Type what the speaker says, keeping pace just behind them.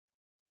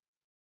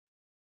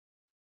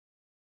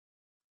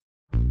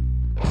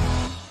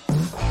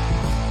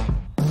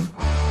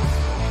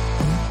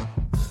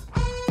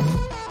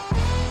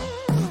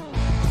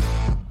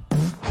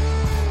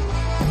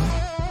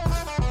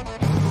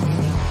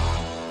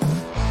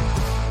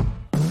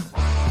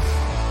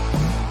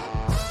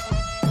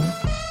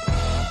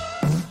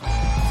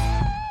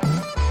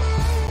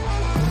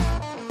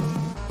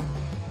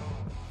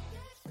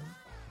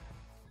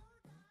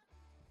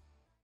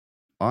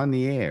on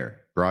the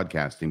air,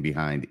 broadcasting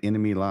behind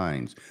enemy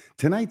lines.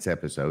 Tonight's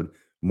episode,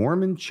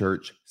 Mormon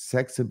Church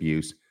Sex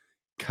Abuse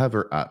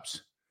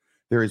Cover-Ups.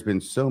 There has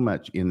been so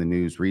much in the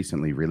news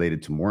recently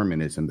related to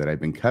Mormonism that I've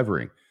been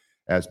covering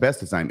as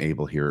best as I'm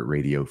able here at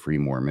Radio Free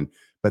Mormon.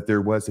 But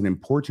there was an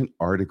important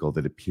article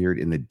that appeared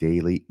in the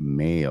Daily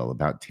Mail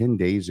about 10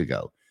 days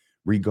ago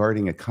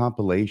regarding a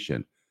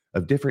compilation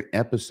of different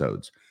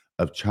episodes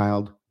of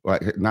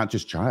not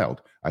just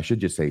child, I should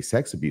just say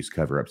sex abuse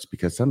cover-ups,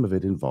 because some of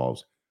it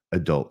involves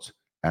adults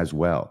as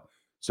well.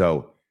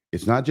 So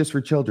it's not just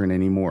for children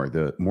anymore.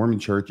 The Mormon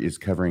Church is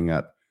covering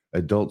up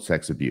adult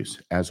sex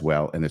abuse as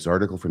well. And this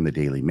article from the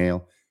Daily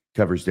Mail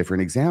covers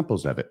different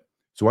examples of it.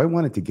 So I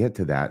wanted to get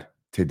to that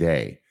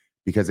today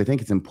because I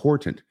think it's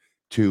important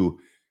to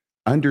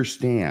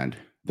understand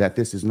that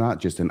this is not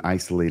just an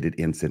isolated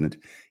incident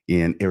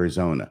in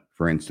Arizona.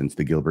 For instance,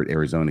 the Gilbert,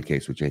 Arizona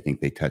case, which I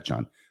think they touch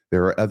on.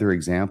 There are other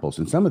examples,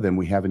 and some of them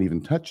we haven't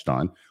even touched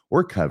on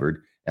or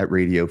covered at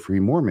Radio Free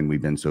Mormon.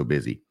 We've been so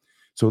busy.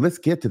 So let's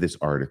get to this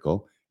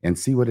article and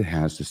see what it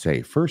has to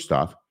say. First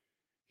off,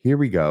 here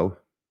we go.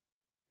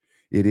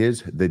 It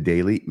is the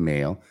Daily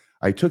Mail.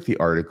 I took the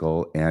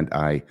article and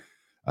I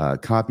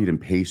copied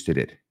and pasted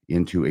it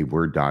into a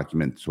Word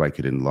document so I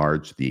could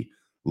enlarge the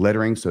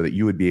lettering so that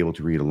you would be able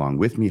to read along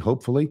with me,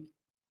 hopefully.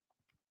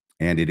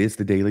 And it is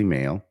the Daily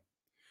Mail.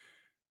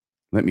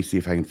 Let me see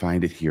if I can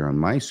find it here on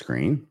my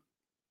screen.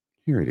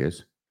 Here it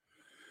is.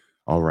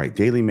 All right,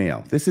 Daily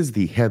Mail. This is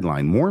the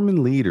headline: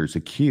 Mormon leaders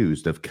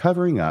accused of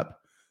covering up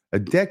a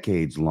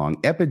decades-long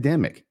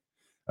epidemic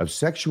of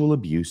sexual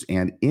abuse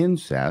and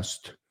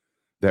incest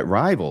that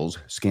rivals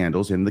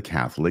scandals in the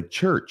Catholic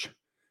Church.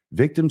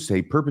 Victims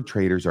say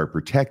perpetrators are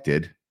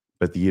protected,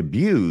 but the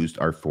abused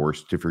are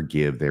forced to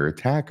forgive their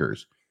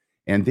attackers.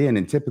 And then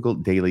in typical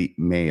Daily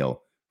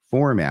Mail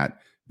format,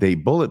 they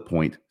bullet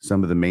point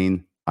some of the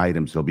main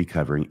items they'll be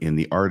covering in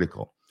the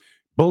article.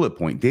 Bullet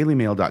point: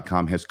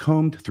 dailymail.com has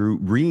combed through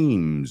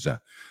reams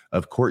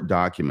of court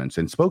documents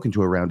and spoken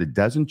to around a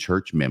dozen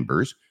church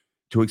members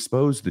to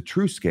expose the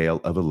true scale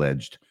of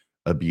alleged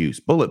abuse.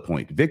 Bullet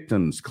point: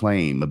 victims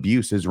claim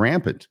abuse is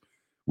rampant,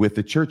 with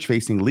the church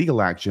facing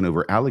legal action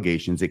over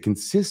allegations it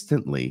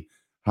consistently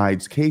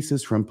hides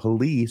cases from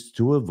police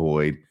to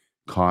avoid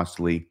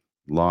costly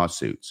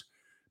lawsuits.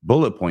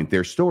 Bullet point: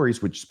 their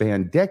stories, which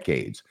span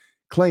decades,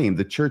 claim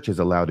the church has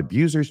allowed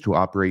abusers to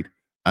operate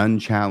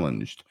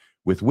unchallenged,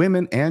 with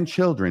women and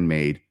children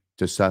made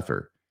to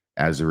suffer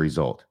as a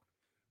result.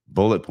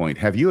 Bullet point: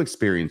 have you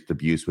experienced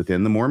abuse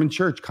within the Mormon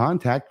Church?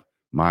 Contact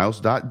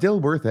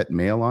miles.dilworth at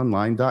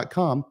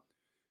mailonline.com.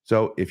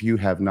 So if you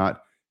have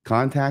not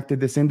contacted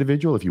this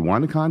individual, if you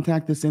want to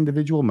contact this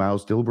individual,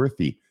 Miles Dilworth,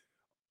 the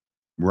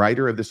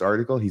writer of this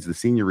article, he's the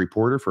senior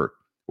reporter for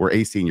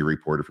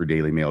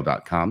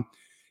dailymail.com.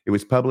 It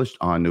was published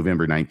on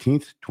November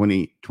 19th,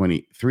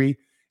 2023,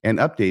 and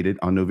updated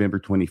on November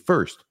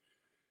 21st,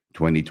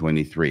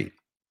 2023.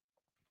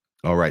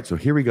 All right, so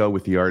here we go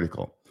with the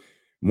article.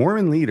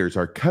 Mormon leaders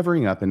are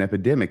covering up an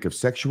epidemic of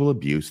sexual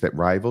abuse that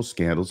rivals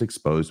scandals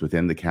exposed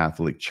within the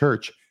Catholic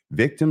Church,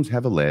 victims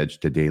have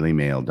alleged to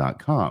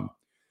dailymail.com.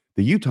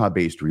 The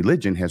Utah-based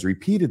religion has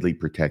repeatedly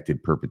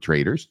protected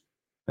perpetrators.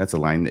 That's a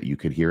line that you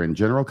could hear in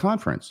General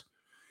Conference.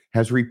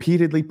 Has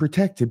repeatedly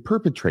protected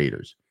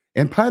perpetrators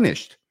and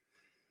punished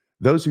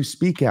those who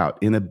speak out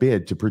in a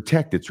bid to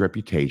protect its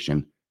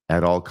reputation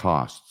at all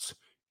costs,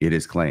 it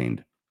is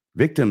claimed.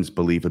 Victims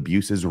believe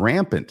abuse is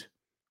rampant,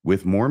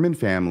 with Mormon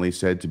families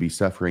said to be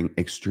suffering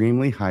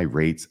extremely high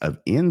rates of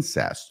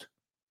incest.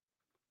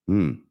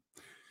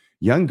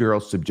 Young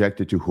girls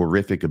subjected to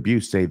horrific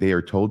abuse say they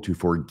are told to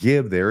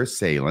forgive their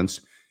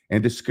assailants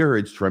and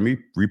discouraged from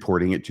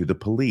reporting it to the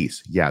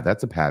police. Yeah,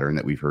 that's a pattern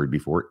that we've heard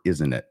before,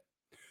 isn't it?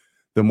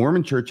 The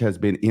Mormon Church has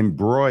been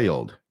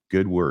embroiled,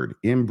 good word,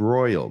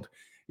 embroiled,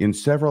 in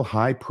several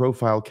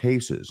high-profile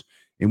cases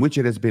in which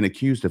it has been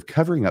accused of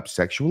covering up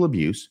sexual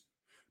abuse,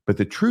 but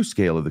the true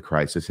scale of the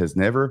crisis has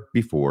never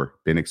before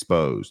been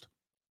exposed.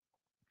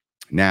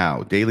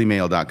 Now,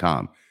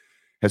 dailymail.com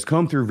has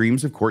combed through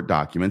reams of court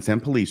documents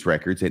and police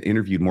records and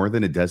interviewed more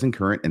than a dozen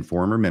current and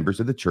former members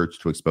of the church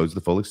to expose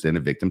the full extent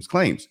of victims'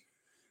 claims.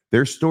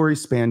 Their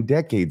stories span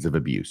decades of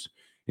abuse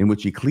in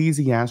which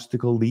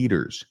ecclesiastical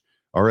leaders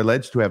are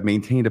alleged to have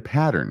maintained a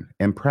pattern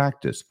and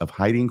practice of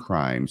hiding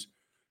crimes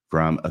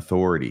from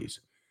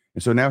authorities.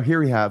 And so now here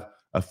we have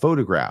a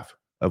photograph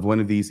of one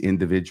of these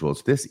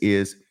individuals. This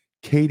is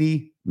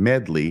Katie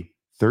Medley,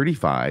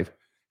 35,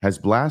 has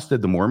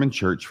blasted the Mormon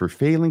Church for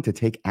failing to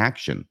take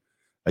action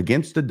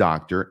against a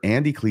doctor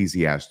and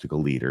ecclesiastical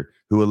leader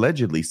who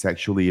allegedly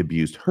sexually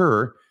abused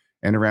her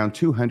and around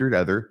 200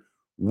 other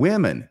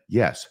women.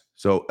 Yes,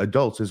 so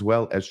adults as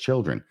well as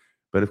children.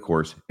 But of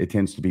course, it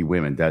tends to be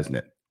women, doesn't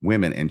it?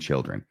 Women and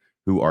children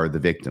who are the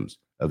victims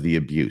of the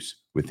abuse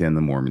within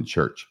the Mormon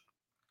Church.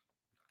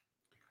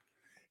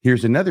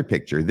 Here's another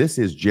picture. This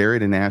is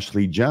Jared and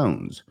Ashley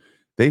Jones.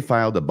 They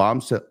filed a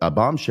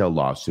bombshell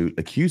lawsuit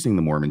accusing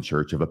the Mormon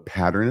Church of a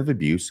pattern of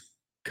abuse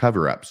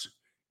cover-ups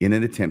in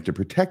an attempt to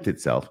protect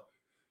itself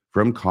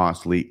from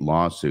costly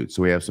lawsuits.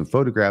 So we have some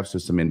photographs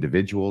of some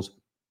individuals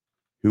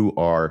who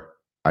are,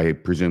 I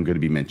presume, going to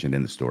be mentioned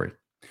in the story.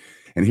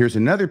 And here's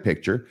another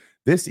picture.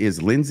 This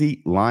is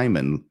Lindsay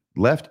Lyman,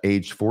 left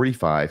aged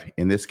 45.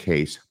 In this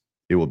case,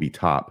 it will be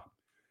top.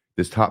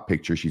 This top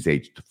picture, she's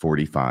aged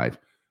 45.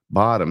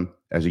 Bottom,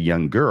 as a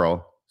young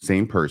girl,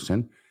 same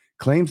person,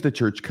 claims the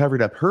church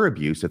covered up her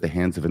abuse at the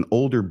hands of an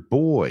older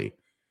boy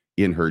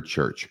in her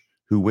church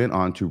who went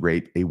on to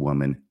rape a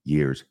woman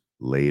years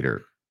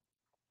later.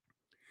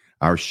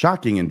 Our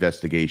shocking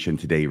investigation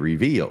today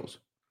reveals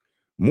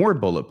more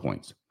bullet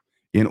points.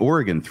 In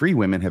Oregon, 3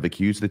 women have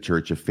accused the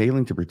church of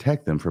failing to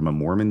protect them from a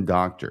Mormon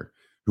doctor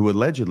who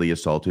allegedly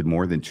assaulted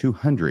more than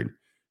 200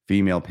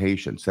 female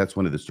patients. That's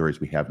one of the stories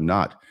we have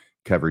not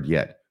covered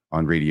yet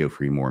on Radio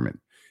Free Mormon.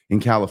 In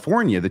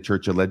California, the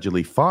church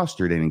allegedly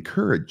fostered and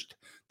encouraged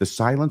the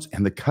silence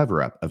and the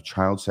cover-up of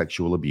child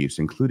sexual abuse,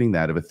 including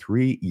that of a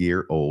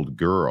 3-year-old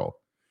girl.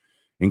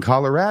 In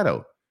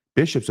Colorado,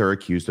 bishops are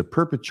accused of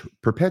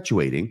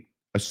perpetuating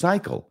a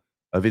cycle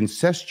of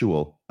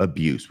incestual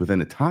abuse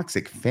within a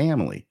toxic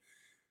family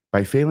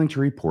by failing to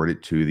report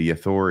it to the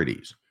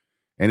authorities.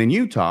 And in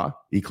Utah,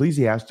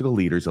 ecclesiastical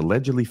leaders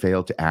allegedly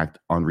failed to act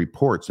on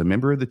reports a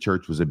member of the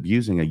church was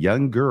abusing a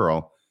young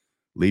girl,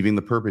 leaving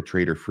the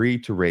perpetrator free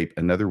to rape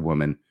another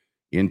woman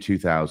in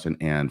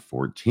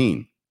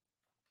 2014.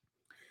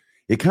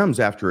 It comes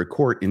after a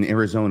court in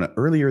Arizona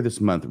earlier this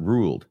month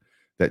ruled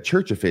that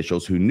church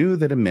officials who knew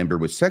that a member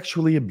was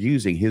sexually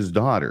abusing his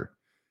daughter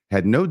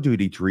had no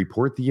duty to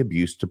report the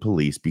abuse to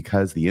police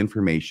because the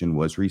information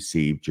was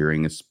received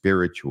during a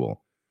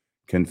spiritual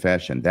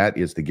confession. That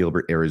is the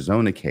Gilbert,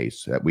 Arizona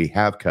case that we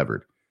have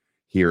covered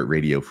here at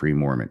Radio Free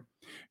Mormon.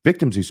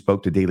 Victims who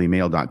spoke to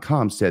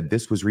dailymail.com said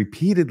this was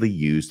repeatedly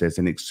used as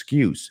an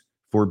excuse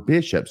for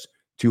bishops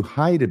to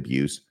hide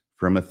abuse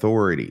from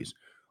authorities,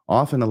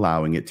 often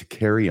allowing it to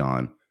carry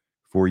on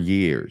for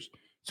years.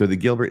 So the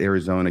Gilbert,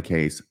 Arizona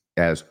case,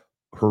 as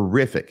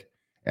horrific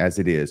as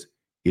it is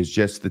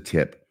just the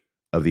tip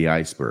of the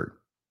iceberg.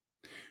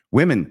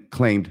 Women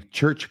claimed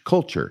church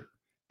culture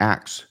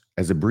acts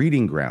as a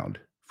breeding ground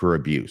for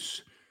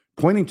abuse,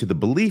 pointing to the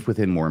belief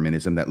within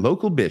Mormonism that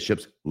local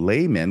bishops,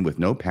 laymen with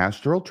no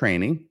pastoral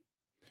training,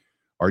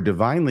 are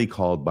divinely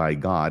called by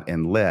God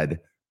and led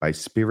by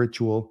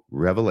spiritual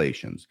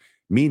revelations,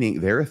 meaning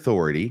their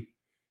authority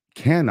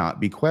cannot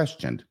be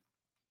questioned.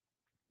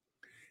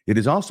 It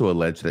is also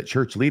alleged that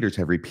church leaders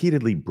have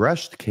repeatedly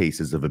brushed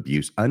cases of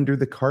abuse under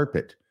the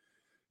carpet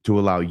to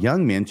allow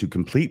young men to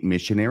complete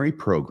missionary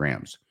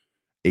programs,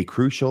 a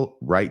crucial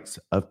rites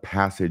of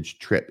passage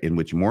trip in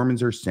which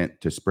Mormons are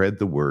sent to spread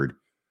the word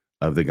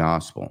of the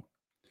gospel.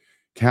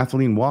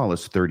 Kathleen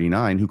Wallace,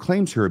 39, who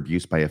claims her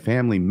abuse by a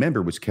family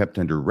member was kept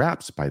under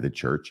wraps by the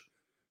church,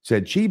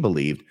 said she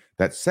believed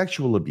that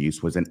sexual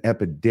abuse was an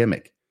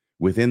epidemic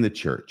within the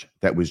church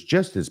that was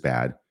just as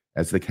bad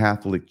as the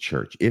Catholic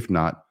Church, if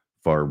not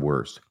far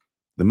worse.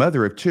 The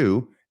mother of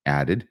 2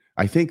 added,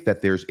 "I think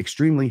that there's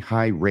extremely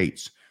high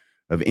rates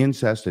of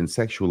incest and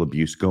sexual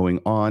abuse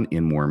going on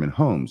in Mormon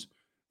homes.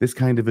 This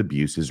kind of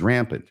abuse is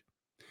rampant."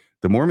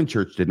 The Mormon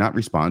Church did not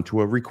respond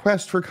to a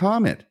request for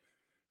comment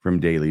from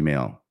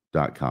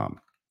dailymail.com.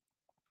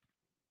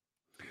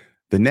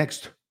 The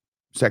next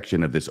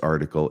section of this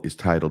article is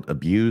titled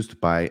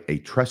 "Abused by a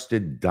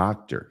Trusted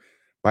Doctor."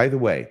 By the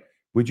way,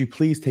 would you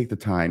please take the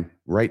time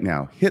right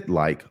now, hit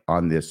like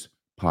on this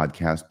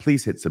podcast,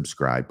 please hit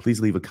subscribe, please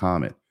leave a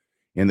comment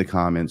in the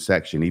comment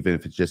section, even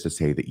if it's just to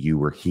say that you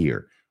were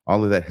here.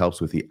 All of that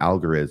helps with the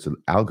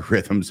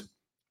algorithms,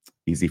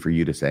 easy for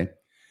you to say,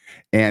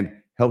 and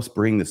helps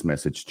bring this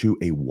message to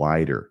a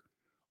wider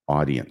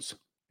audience.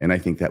 And I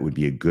think that would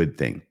be a good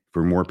thing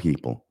for more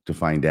people to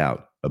find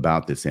out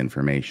about this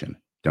information.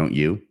 Don't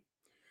you?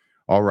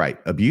 All right.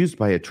 Abused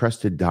by a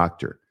trusted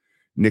doctor.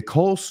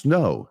 Nicole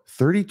Snow,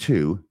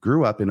 32,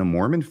 grew up in a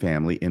Mormon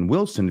family in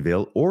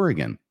Wilsonville,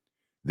 Oregon.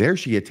 There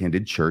she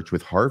attended church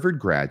with Harvard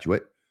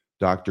graduate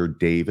Dr.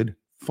 David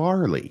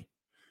Farley,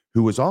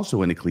 who was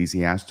also an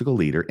ecclesiastical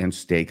leader and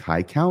stake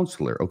high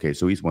counselor. Okay,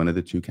 so he's one of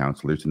the 2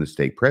 counselors in the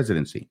stake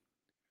presidency.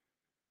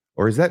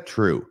 Or is that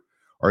true?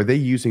 Are they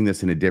using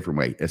this in a different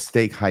way? A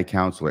stake high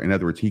counselor. In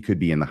other words, he could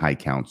be in the high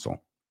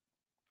council.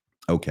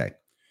 Okay,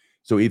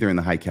 so either in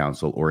the high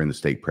council or in the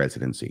stake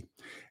presidency.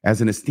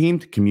 As an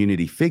esteemed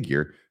community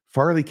figure,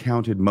 Farley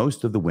counted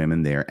most of the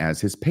women there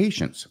as his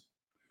patients.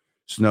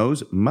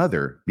 Snow's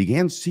mother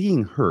began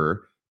taking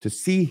her, let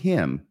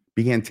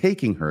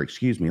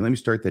me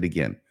start that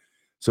again.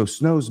 So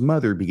Snow's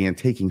mother began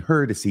taking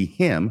her to see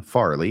him,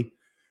 Farley,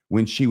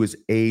 when she was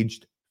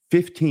aged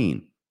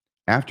 15,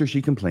 after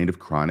she complained of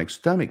chronic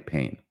stomach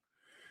pain.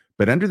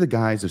 But under the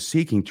guise of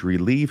seeking to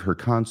relieve her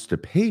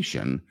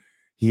constipation,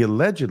 he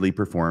allegedly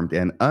performed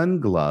an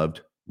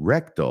ungloved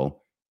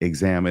rectal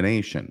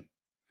examination.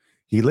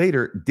 He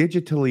later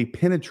digitally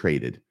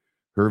penetrated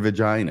her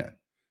vagina,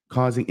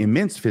 causing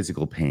immense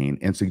physical pain,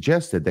 and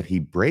suggested that he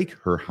break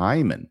her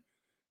hymen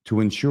to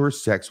ensure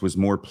sex was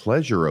more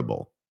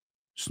pleasurable,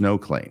 Snow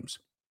claims.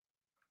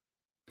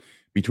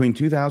 Between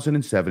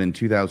 2007 and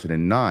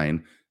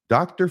 2009,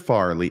 Dr.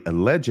 Farley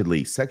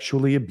allegedly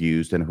sexually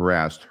abused and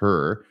harassed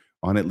her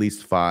on at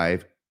least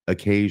 5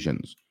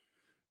 occasions.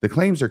 The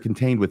claims are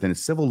contained within a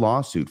civil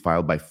lawsuit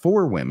filed by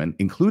 4 women,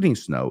 including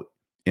Snow,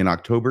 in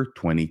October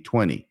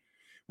 2020,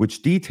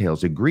 which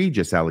details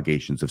egregious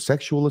allegations of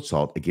sexual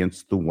assault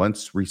against the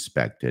once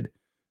respected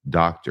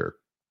doctor.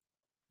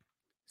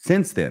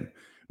 Since then,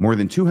 more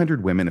than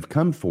 200 women have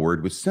come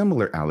forward with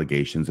similar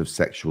allegations of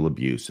sexual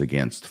abuse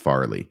against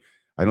Farley.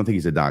 I don't think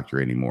he's a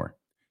doctor anymore,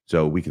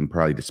 so we can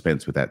probably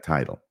dispense with that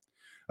title.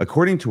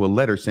 According to a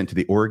letter sent to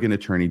the Oregon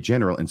Attorney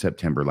General in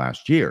September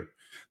last year,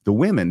 the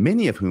women,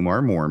 many of whom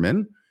are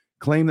Mormon,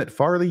 claim that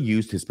Farley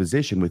used his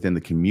position within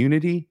the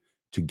community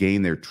to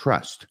gain their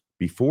trust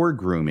before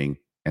grooming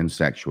and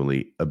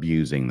sexually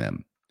abusing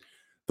them.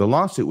 The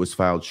lawsuit was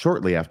filed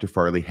shortly after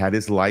Farley had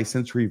his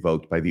license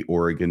revoked by the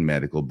Oregon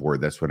Medical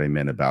Board. That's what I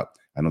meant about,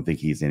 I don't think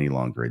he's any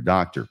longer a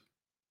doctor.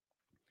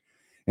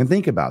 And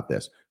think about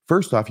this.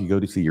 First off, you go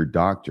to see your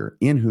doctor,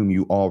 in whom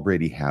you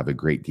already have a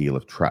great deal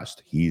of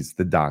trust. He's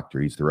the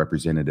doctor. He's the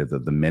representative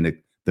of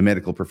the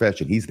medical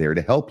profession. He's there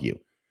to help you.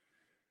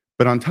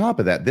 But on top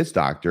of that, this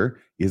doctor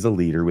is a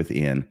leader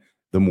within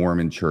the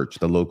Mormon church,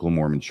 the local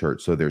Mormon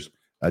church. So there's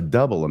a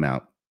double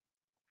amount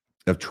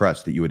of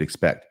trust that you would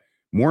expect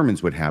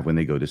Mormons would have when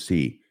they go to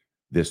see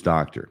this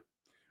doctor.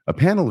 A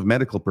panel of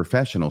medical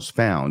professionals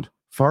found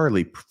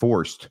Farley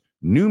forced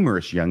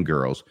numerous young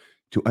girls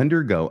to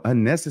undergo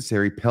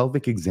unnecessary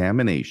pelvic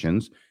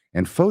examinations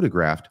and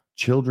photographed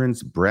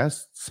children's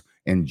breasts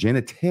and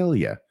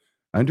genitalia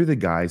under the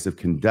guise of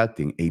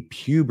conducting a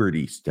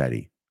puberty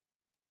study.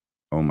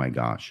 Oh my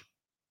gosh.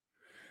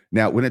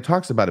 Now, when it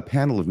talks about a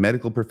panel of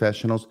medical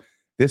professionals,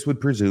 this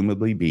would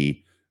presumably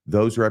be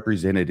those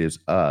representatives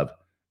of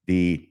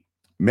the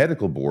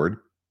medical board,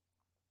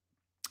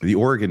 the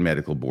Oregon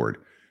Medical Board,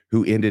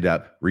 who ended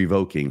up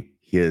revoking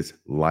his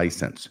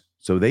license.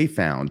 So they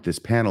found, this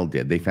panel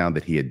did, they found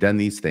that he had done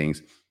these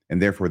things,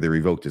 and therefore they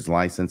revoked his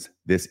license.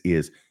 This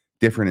is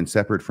different and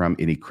separate from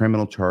any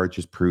criminal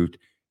charges proved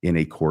in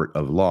a court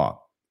of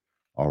law.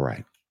 All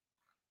right.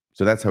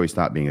 So that's how he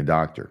stopped being a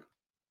doctor.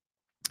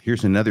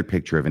 Here's another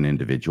picture of an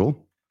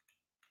individual.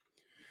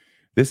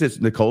 This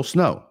is Nicole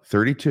Snow,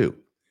 32.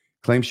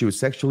 Claims she was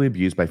sexually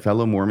abused by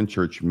fellow Mormon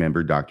church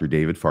member Dr.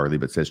 David Farley,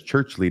 but says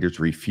church leaders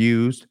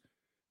refuse,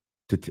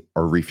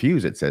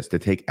 it says, to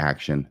take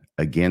action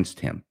against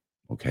him.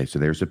 Okay, so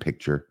there's a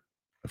picture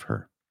of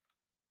her.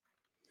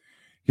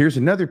 Here's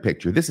another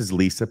picture. This is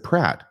Lisa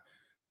Pratt.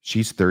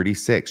 She's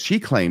 36. She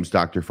claims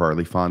Dr.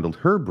 Farley fondled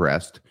her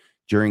breast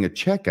during a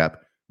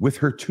checkup with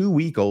her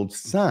 2-week-old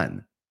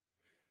son.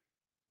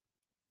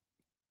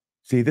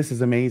 See, this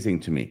is amazing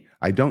to me.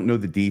 I don't know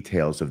the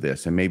details of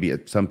this, and maybe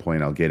at some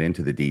point I'll get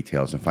into the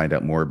details and find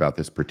out more about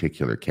this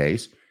particular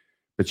case.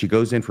 But she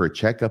goes in for a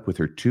checkup with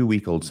her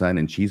 2-week-old son,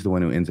 and she's the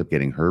one who ends up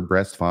getting her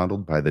breast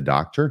fondled by the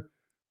doctor.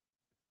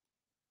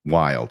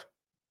 Wild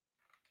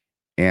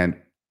and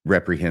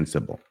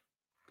reprehensible.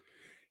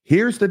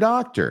 Here's the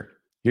doctor.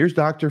 Here's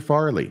Dr.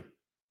 Farley.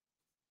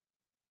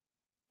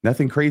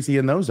 Nothing crazy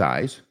in those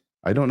eyes.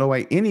 I don't know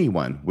why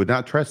anyone would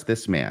not trust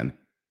this man.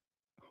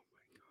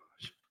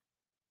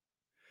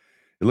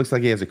 It looks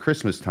like he has a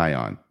Christmas tie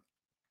on.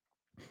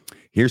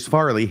 Here's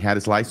Farley, had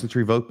his license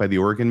revoked by the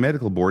Oregon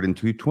Medical Board in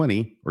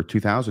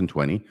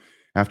 2020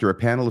 after a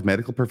panel of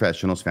medical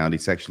professionals found he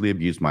sexually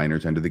abused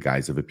minors under the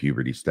guise of a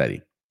puberty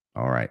study.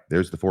 All right,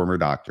 there's the former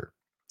doctor.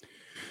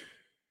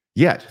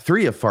 Yet,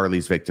 3 of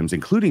Farley's victims,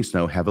 including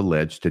Snow, have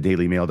alleged to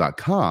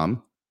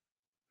dailymail.com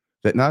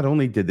that not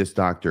only did this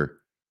doctor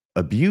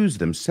abuse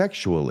them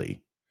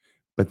sexually,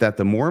 but that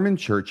the Mormon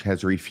church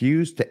has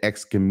refused to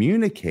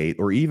excommunicate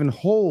or even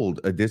hold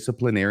a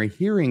disciplinary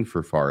hearing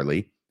for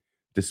Farley,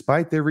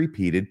 despite their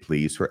repeated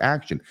pleas for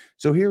action.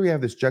 So here we have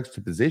this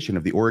juxtaposition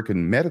of the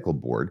Oregon Medical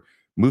Board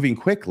moving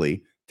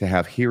quickly to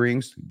have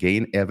hearings,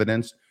 gain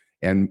evidence,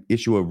 and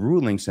issue a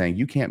ruling saying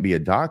you can't be a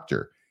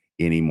doctor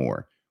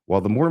anymore,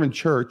 while the Mormon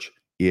church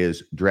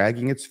is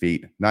dragging its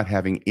feet, not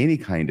having any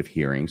kind of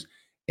hearings,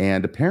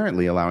 and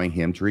apparently allowing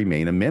him to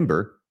remain a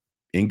member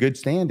in good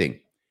standing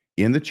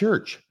in the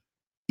church,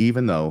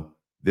 even though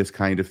this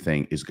kind of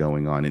thing is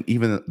going on, and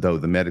even though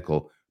the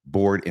medical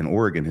board in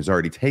Oregon has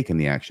already taken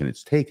the action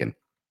it's taken.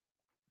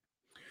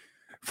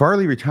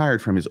 Farley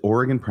retired from his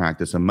Oregon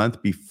practice a month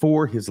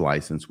before his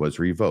license was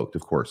revoked.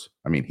 Of course,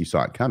 I mean, he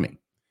saw it coming.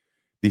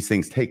 These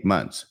things take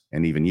months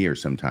and even years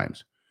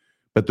sometimes.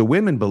 But the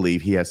women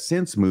believe he has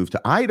since moved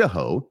to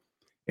Idaho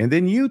and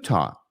then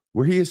Utah,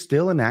 where he is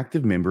still an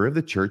active member of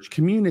the church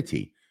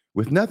community,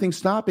 with nothing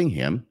stopping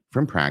him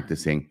from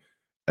practicing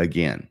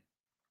again.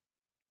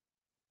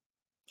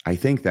 I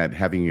think that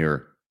having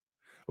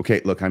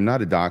okay, look, I'm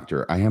not a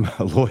doctor. I am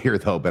a lawyer,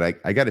 though,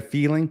 but I got a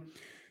feeling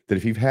that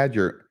if you've had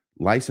your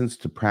license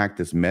to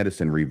practice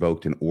medicine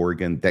revoked in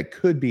Oregon, that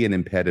could be an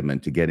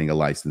impediment to getting a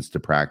license to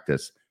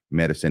practice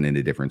medicine in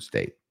a different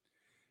state.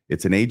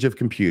 It's an age of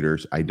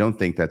computers. I don't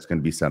think that's going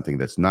to be something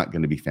that's not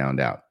going to be found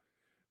out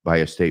by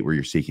a state where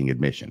you're seeking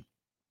admission.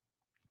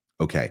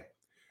 Okay.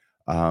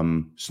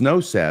 Snow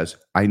says,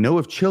 I know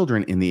of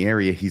children in the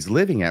area he's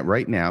living at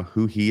right now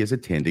who he is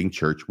attending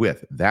church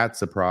with.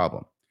 That's a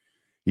problem.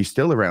 He's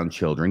still around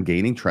children,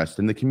 gaining trust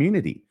in the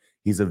community.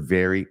 He's a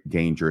very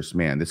dangerous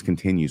man. This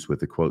continues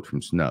with a quote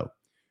from Snow.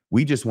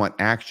 We just want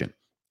action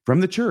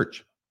from the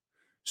church.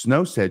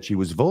 Snow said she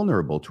was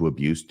vulnerable to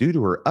abuse due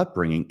to her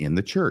upbringing in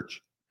the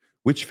church,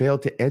 which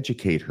failed to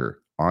educate her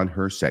on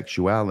her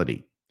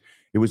sexuality.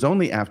 It was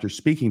only after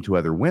speaking to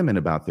other women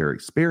about their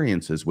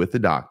experiences with the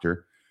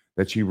doctor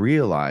that she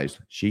realized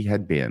she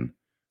had been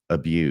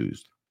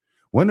abused.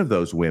 One of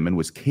those women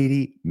was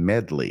Katie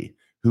Medley,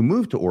 who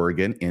moved to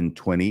Oregon in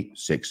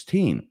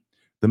 2016.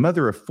 The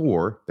mother of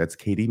four, that's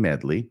Katie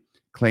Medley,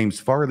 claims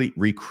Farley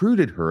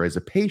recruited her as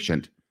a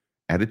patient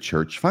at a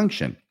church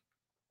function.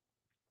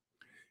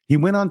 He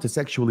went on to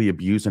sexually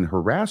abuse and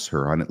harass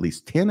her on at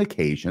least 10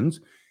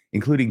 occasions,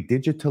 including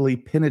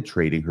digitally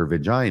penetrating her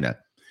vagina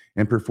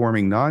and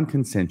performing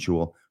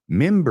non-consensual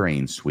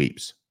membrane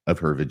sweeps of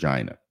her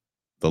vagina,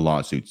 the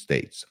lawsuit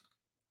states.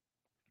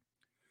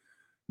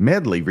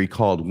 Medley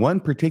recalled one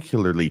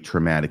particularly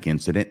traumatic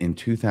incident in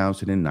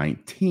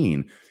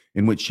 2019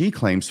 in which she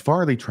claims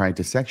Farley tried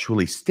to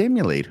sexually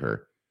stimulate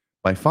her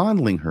by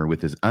fondling her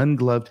with his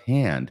ungloved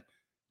hand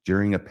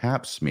during a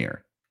pap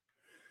smear.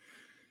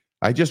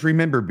 I just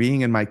remember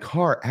being in my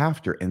car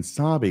after and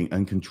sobbing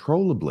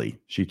uncontrollably,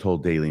 she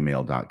told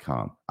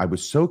dailymail.com. I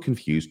was so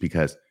confused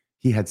because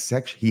he had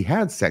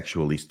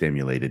sexually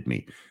stimulated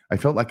me. I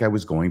felt like I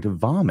was going to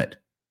vomit.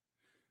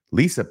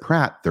 Lisa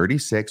Pratt,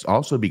 36,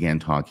 also began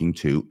talking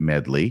to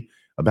Medley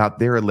about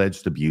their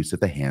alleged abuse at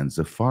the hands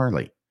of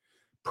Farley.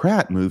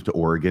 Pratt moved to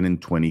Oregon in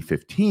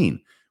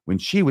 2015 when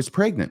she was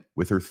pregnant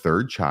with her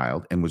third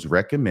child and was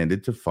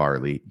recommended to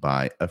Farley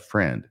by a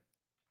friend.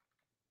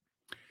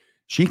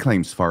 She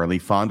claims Farley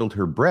fondled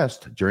her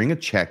breast during a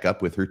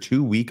checkup with her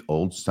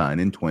 2-week-old son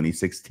in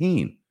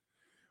 2016.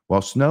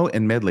 While Snow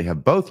and Medley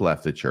have both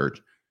left the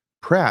church,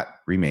 Pratt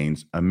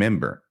remains a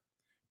member.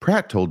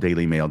 Pratt told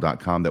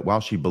dailymail.com that while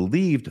she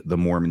believed the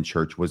Mormon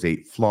church was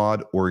a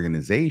flawed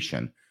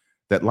organization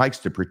that likes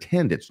to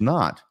pretend it's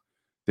not,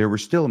 there were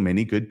still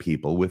many good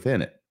people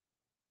within it.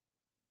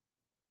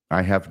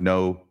 I have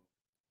no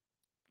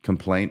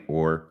complaint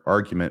or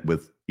argument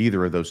with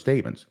either of those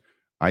statements.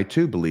 I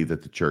too believe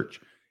that the church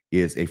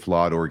is a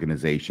flawed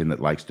organization that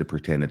likes to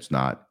pretend it's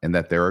not, and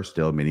that there are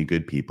still many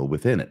good people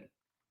within it.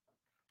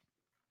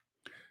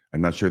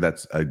 I'm not sure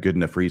that's a good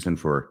enough reason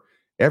for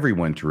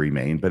everyone to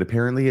remain, but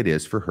apparently it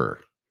is for her.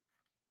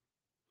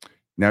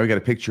 Now we got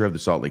a picture of the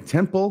Salt Lake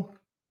Temple,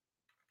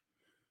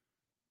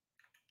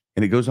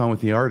 and it goes on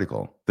with the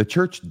article. The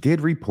church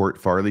did report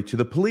Farley to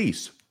the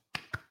police.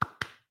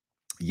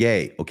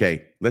 Yay.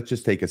 Okay, let's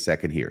just take a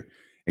second here.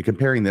 And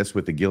comparing this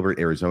with the Gilbert,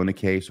 Arizona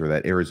case, or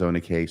that Arizona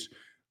case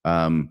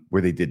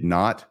where they did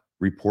not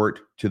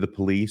report to the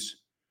police,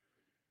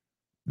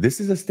 this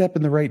is a step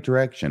in the right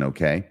direction,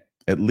 okay?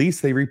 At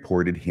least they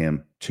reported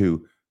him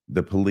to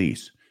the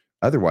police.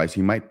 Otherwise,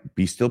 he might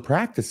be still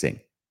practicing,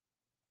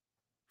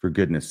 for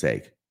goodness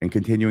sake, and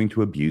continuing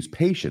to abuse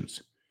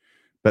patients.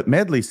 But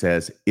Medley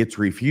says its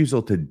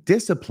refusal to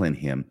discipline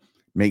him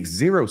makes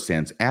zero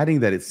sense, adding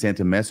that it sent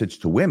a message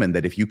to women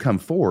that if you come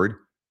forward,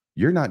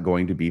 you're not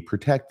going to be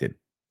protected.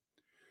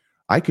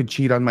 I could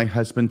cheat on my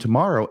husband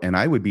tomorrow and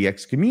I would be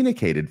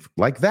excommunicated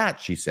like that,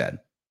 she said.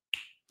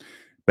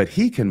 But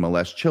he can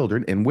molest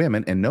children and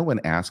women and no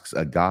one asks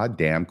a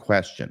goddamn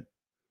question.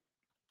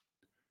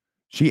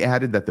 She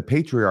added that the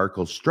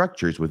patriarchal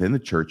structures within the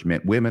church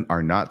meant women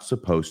are not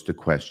supposed to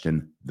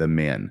question the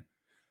men.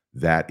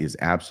 That is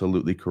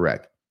absolutely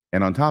correct.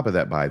 And on top of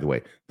that, by the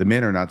way, the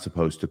men are not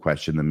supposed to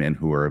question the men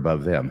who are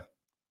above them.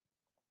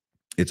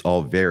 It's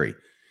all very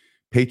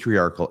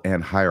patriarchal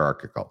and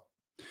hierarchical.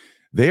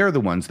 They are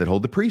the ones that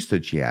hold the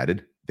priesthood, she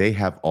added. They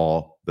have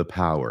all the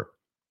power.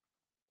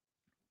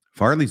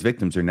 Farley's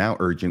victims are now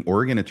urging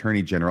Oregon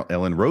Attorney General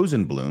Ellen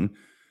Rosenblum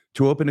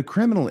to open a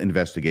criminal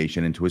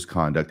investigation into his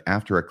conduct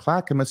after a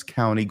Clackamas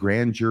County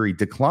grand jury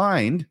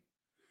declined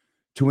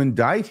to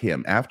indict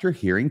him after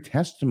hearing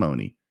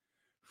testimony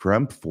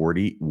from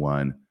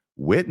 41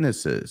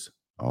 witnesses.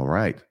 All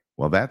right.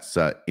 Well, that's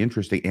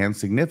interesting and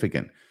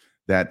significant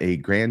that a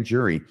grand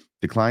jury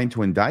declined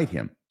to indict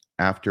him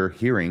after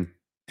hearing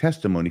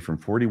testimony from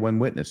 41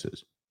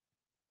 witnesses.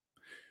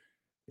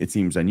 It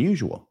seems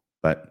unusual,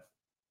 but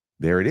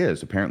there it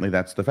is. Apparently,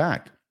 that's the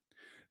fact.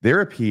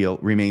 Their appeal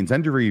remains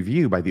under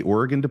review by the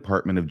Oregon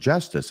Department of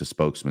Justice, a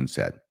spokesman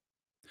said.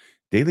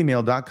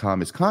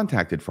 DailyMail.com has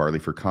contacted Farley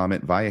for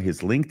comment via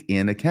his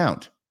LinkedIn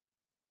account.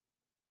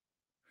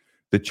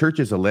 The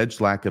church's alleged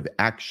lack of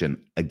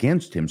action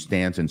against him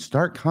stands in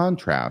stark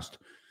contrast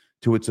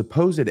to its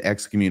supposed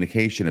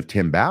excommunication of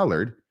Tim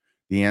Ballard,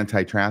 the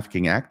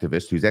anti-trafficking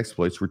activist whose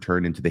exploits were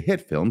turned into the hit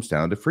film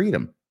Sound of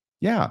Freedom.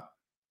 Yeah,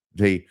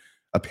 they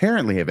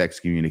apparently have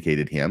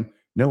excommunicated him.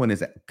 No one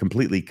has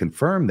completely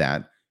confirmed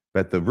that,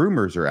 but the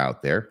rumors are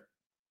out there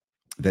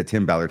that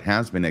Tim Ballard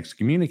has been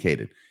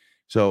excommunicated.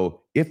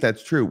 So if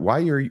that's true,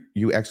 why are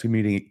you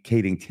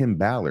excommunicating Tim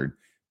Ballard,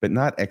 but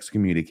not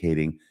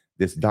excommunicating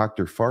this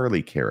Dr.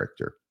 Farley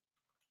character?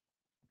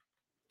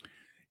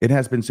 It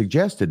has been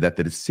suggested that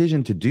the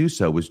decision to do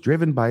so was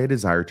driven by a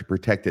desire to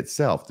protect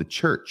itself, the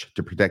church,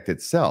 to protect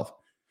itself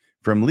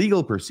from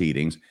legal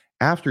proceedings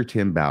after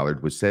Tim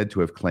Ballard was said to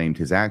have claimed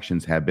his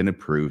actions have been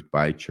approved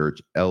by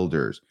church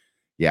elders.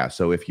 Yeah,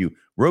 so if you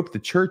rope the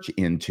church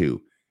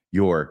into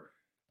your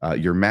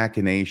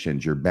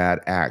machinations, your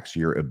bad acts,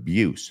 your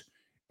abuse,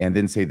 and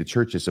then say the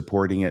church is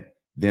supporting it,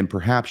 then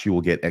perhaps you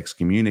will get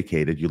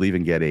excommunicated. You'll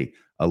even get a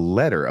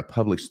letter, a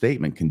public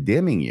statement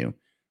condemning you.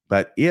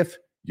 But if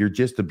you're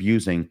just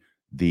abusing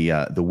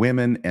the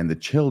women and the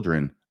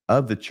children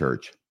of the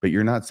church, but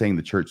you're not saying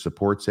the church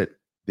supports it,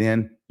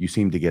 then you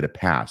seem to get a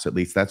pass. At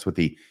least that's what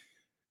the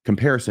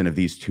comparison of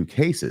these two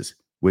cases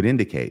would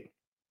indicate.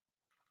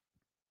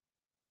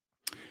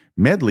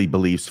 Medley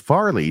believes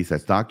Farley's,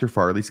 that's Dr.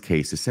 Farley's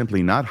case, is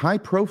simply not high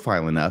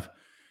profile enough,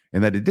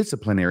 and that a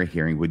disciplinary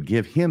hearing would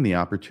give him the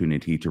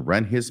opportunity to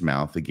run his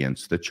mouth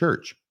against the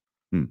church.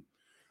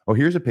 Oh,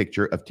 here's a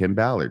picture of Tim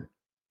Ballard.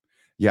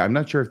 Yeah, I'm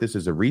not sure if this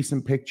is a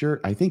recent picture.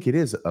 I think it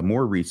is a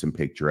more recent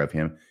picture of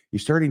him.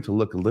 He's starting to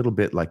look a little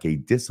bit like a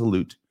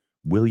dissolute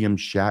William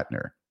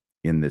Shatner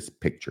in this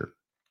picture.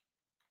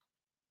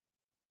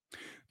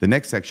 The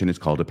next section is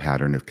called a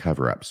pattern of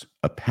cover-ups.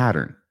 A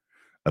pattern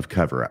of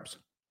cover-ups.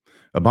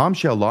 A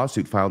bombshell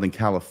lawsuit filed in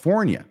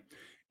California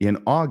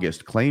in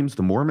August claims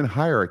the Mormon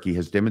hierarchy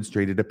has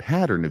demonstrated a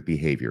pattern of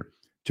behavior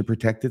to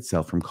protect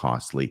itself from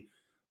costly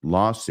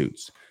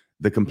lawsuits.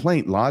 The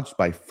complaint, lodged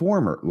by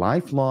former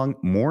lifelong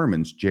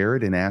Mormons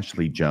Jared and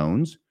Ashley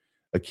Jones,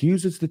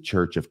 accuses the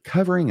church of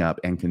covering up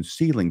and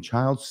concealing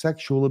child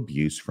sexual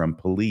abuse from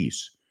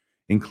police,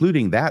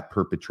 including that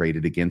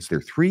perpetrated against their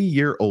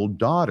 3-year-old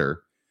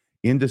daughter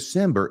in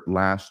December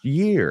last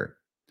year.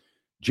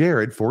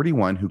 Jared,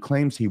 41, who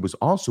claims he was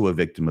also a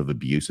victim of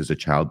abuse as a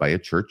child by a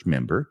church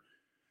member,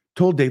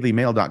 told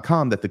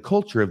DailyMail.com that the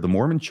culture of the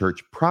Mormon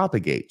church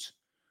propagates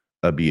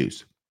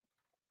abuse.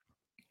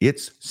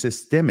 It's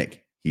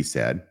systemic, he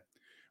said.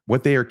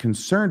 What they are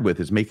concerned with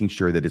is making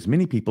sure that as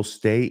many people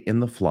stay in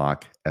the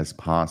flock as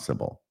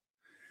possible.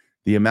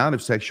 The amount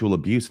of sexual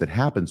abuse that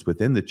happens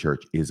within the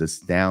church is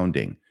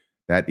astounding.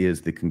 That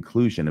is the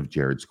conclusion of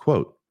Jared's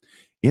quote.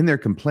 In their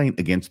complaint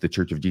against the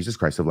Church of Jesus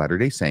Christ of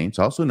Latter-day Saints,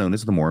 also known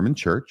as the Mormon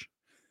Church,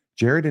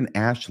 Jared and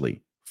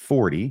Ashley,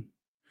 40,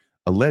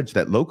 allege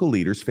that local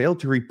leaders failed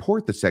to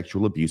report the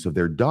sexual abuse of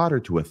their daughter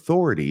to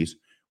authorities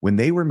when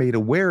they were made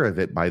aware of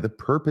it by the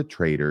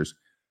perpetrator's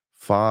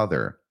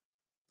father.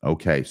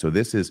 Okay, so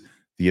this is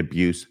the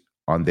abuse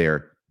on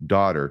their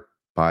daughter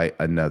by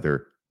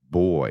another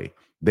boy.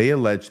 They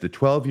allege the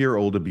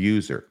 12-year-old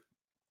abuser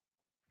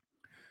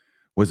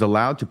was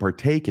allowed to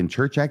partake in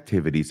church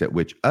activities at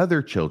which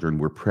other children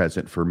were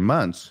present for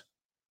months,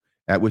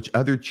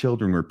 after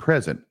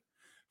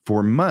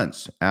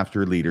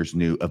leaders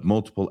knew of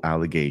multiple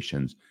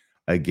allegations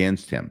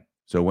against him.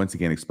 So once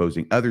again,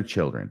 exposing other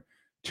children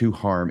to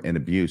harm and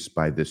abuse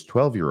by this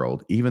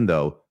 12-year-old, even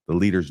though the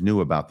leaders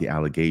knew about the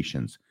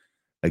allegations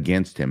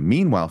against him.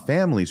 Meanwhile,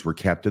 families were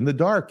kept in the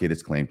dark, it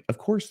is claimed. Of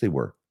course they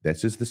were.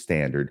 This is the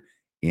standard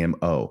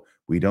MO.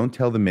 We don't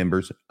tell the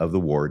members of the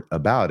ward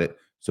about it,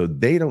 so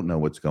they don't know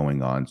what's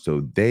going on,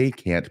 so they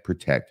can't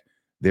protect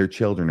their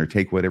children or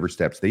take whatever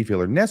steps they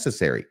feel are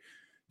necessary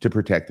to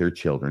protect their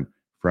children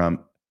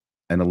from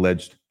an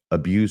alleged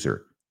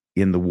abuser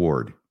in the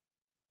ward,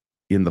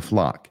 in the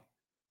flock,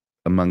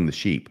 among the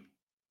sheep.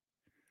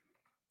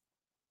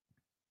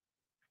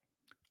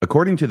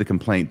 According to the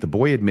complaint, the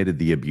boy admitted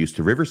the abuse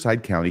to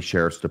Riverside County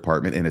Sheriff's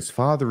Department, and his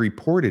father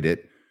reported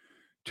it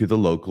to the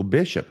local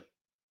bishop.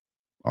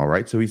 All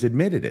right, so he's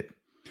admitted it.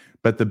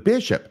 But the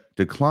bishop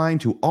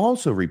declined to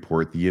also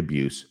report the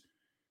abuse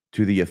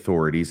to the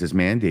authorities as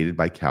mandated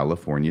by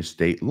California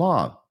state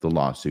law, the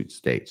lawsuit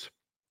states.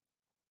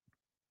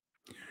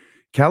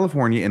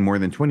 California and more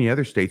than 20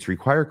 other states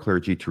require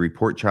clergy to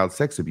report child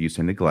sex abuse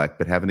and neglect,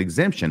 but have an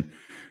exemption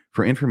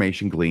for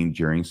information gleaned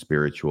during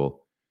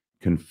spiritual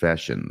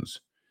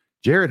confessions.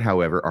 Jared,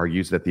 however,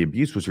 argues that the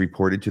abuse was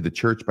reported to the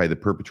church by the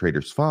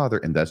perpetrator's father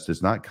and thus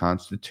does not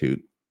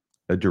constitute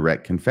a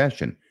direct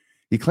confession.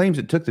 He claims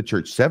it took the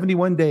church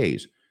 71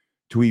 days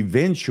to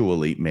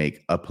eventually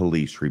make a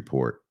police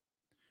report,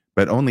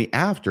 but only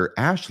after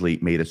Ashley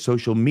made a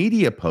social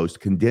media post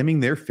condemning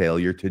their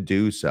failure to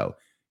do so.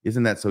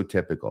 Isn't that so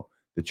typical?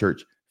 The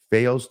church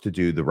fails to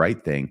do the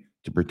right thing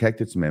to protect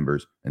its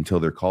members until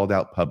they're called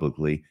out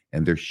publicly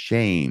and they're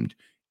shamed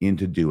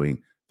into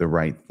doing the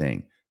right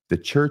thing. The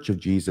Church of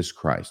Jesus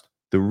Christ,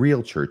 the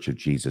real Church of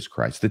Jesus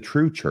Christ, the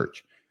true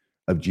Church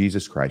of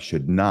Jesus Christ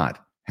should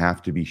not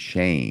have to be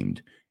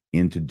shamed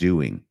into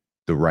doing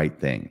the right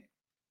thing.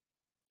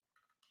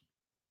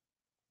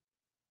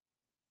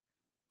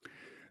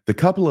 The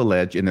couple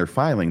allege in their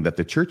filing that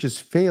the church's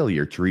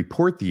failure to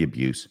report the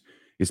abuse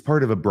is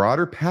part of a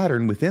broader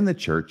pattern within the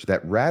church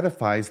that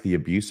ratifies the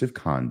abusive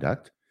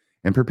conduct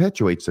and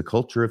perpetuates a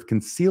culture of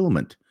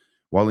concealment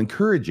while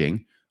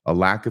encouraging a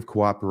lack of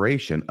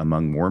cooperation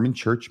among Mormon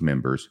church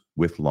members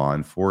with law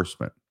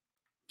enforcement.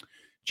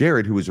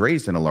 Jared, who was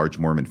raised in a large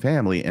Mormon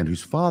family and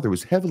whose father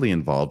was heavily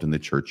involved in the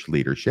church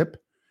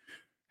leadership,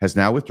 has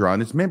now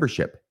withdrawn his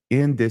membership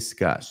in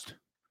disgust.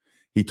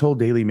 He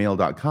told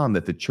dailymail.com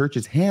that the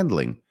church's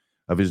handling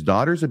of his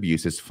daughter's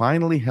abuse has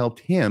finally helped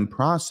him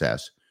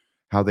process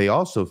how they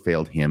also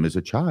failed him as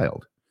a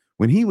child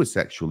when he was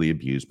sexually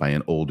abused by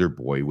an older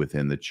boy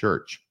within the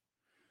church.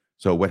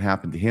 So what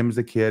happened to him as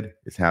a kid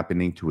is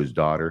happening to his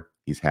daughter.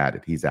 He's had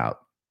it. He's out.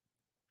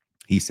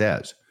 He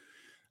says,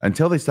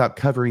 until they stop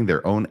covering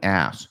their own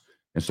ass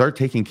and start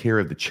taking care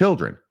of the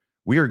children,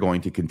 we are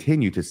going to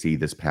continue to see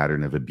this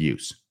pattern of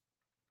abuse.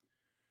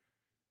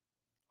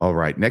 All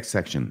right, next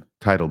section,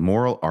 titled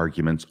Moral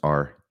Arguments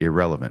Are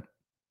Irrelevant.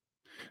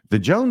 The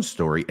Jones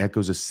story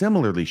echoes a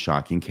similarly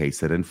shocking case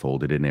that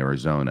unfolded in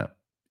Arizona,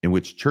 in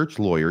which church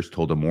lawyers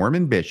told a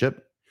Mormon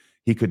bishop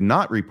he could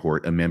not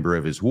report a member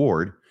of his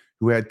ward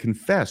who had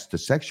confessed to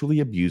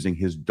sexually abusing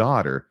his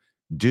daughter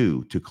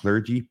due to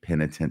clergy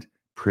penitent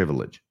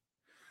privilege.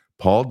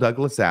 Paul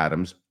Douglas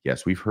Adams,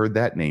 yes, we've heard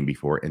that name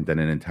before and done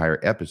an entire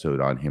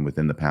episode on him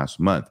within the past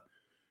month.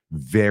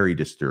 Very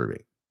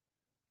disturbing.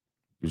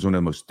 It was one of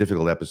the most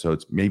difficult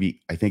episodes.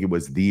 Maybe, I think it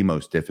was the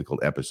most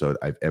difficult episode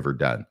I've ever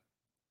done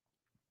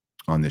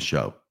on this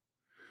show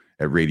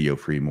at Radio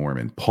Free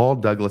Mormon. Paul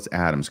Douglas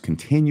Adams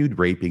continued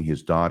raping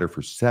his daughter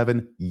for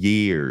 7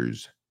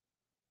 years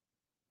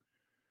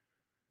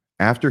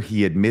after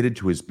he admitted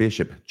to his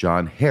bishop,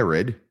 John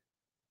Herod,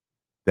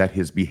 that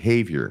his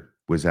behavior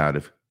was out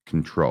of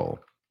control.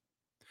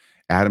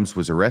 Adams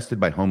was arrested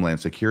by Homeland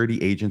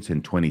Security agents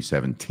in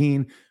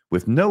 2017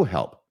 with no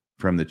help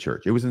from the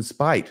church. It was in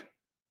spite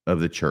of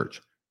the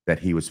church that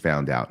he was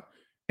found out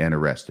and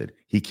arrested.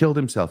 He killed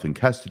himself in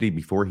custody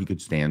before he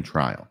could stand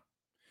trial.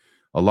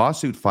 A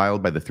lawsuit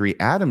filed by the 3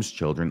 Adams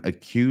children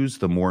accused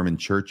the Mormon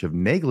Church of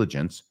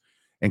negligence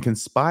and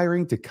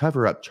conspiring to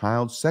cover up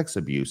child sex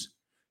abuse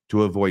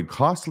to avoid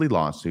costly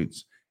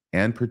lawsuits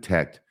and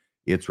protect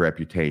its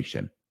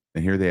reputation.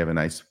 And here they have a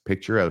nice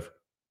picture of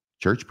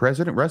Church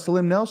President Russell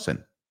M.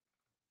 Nelson.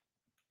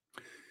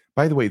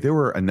 By the way, there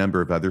were a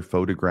number of other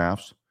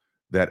photographs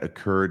that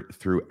occurred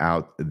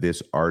throughout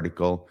this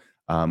article.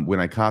 When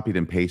I copied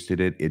and pasted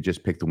it, it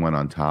just picked the one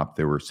on top.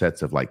 There were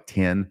sets of like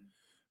 10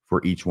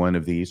 for each one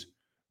of these.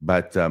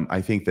 But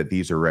I think that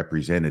these are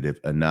representative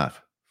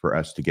enough for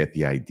us to get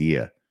the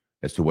idea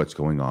as to what's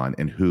going on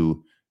and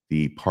who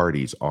the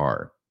parties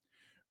are.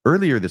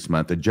 Earlier this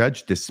month, a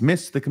judge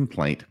dismissed the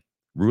complaint,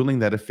 ruling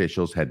that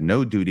officials had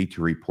no duty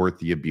to report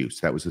the abuse.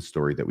 That was the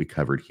story that we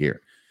covered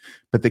here.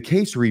 But the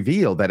case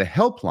revealed that a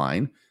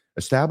helpline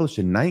established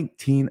in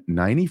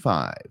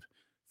 1995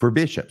 for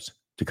bishops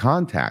to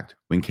contact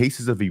when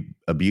cases of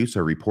abuse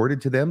are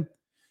reported to them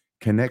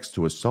connects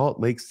to a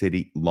Salt Lake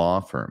City law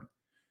firm,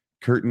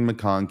 Curtin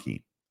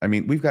McConkie. I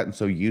mean, we've gotten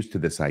so used to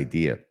this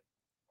idea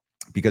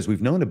because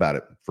we've known about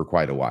it for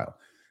quite a while,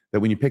 that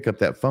when you pick up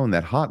that phone,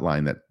 that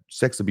hotline, that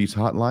sex abuse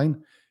hotline,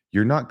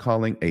 you're not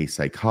calling a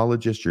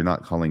psychologist, you're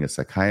not calling a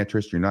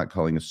psychiatrist, you're not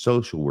calling a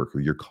social worker,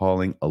 you're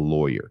calling a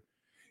lawyer.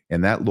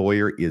 And that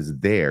lawyer is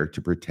there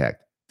to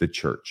protect the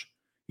church.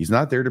 He's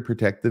not there to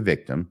protect the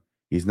victim.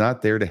 He's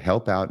not there to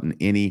help out in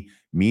any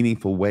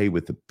meaningful way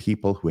with the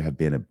people who have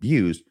been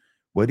abused.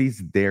 What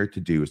he's there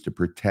to do is to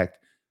protect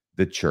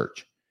the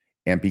church.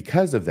 And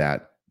because of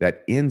that,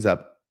 that ends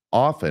up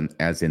often,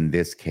 as in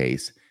this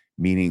case,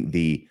 meaning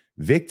the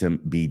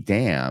victim be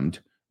damned,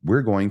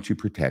 we're going to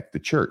protect the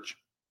church.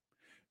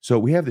 So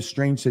we have this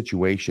strange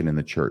situation in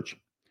the church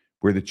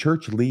where the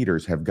church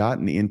leaders have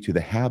gotten into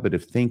the habit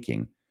of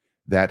thinking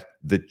that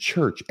the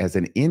church as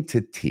an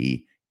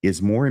entity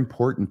is more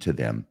important to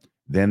them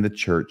than the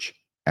church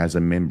as a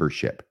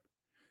membership.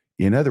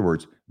 In other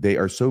words, they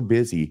are so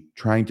busy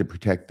trying to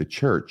protect the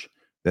church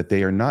that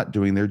they are not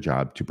doing their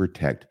job to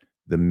protect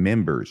the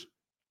members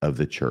of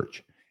the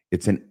church.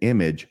 It's an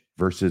image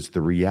versus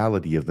the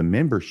reality of the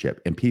membership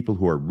and people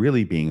who are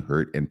really being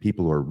hurt and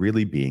people who are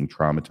really being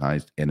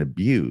traumatized and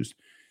abused.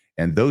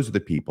 And those are the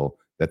people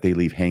that they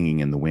leave hanging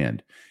in the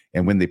wind.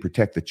 And when they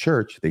protect the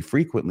church, they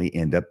frequently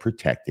end up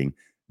protecting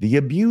the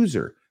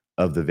abuser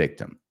of the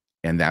victim.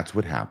 And that's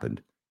what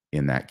happened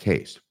in that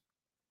case.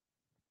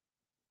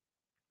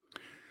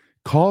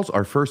 Calls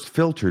are first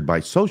filtered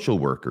by social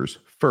workers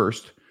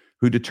first,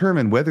 who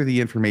determine whether the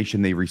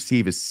information they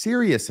receive is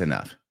serious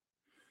enough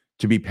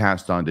to be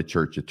passed on to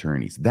church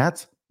attorneys.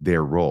 That's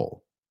their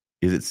role.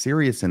 Is it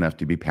serious enough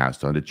to be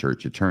passed on to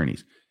church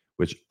attorneys?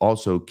 Which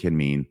also can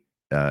mean,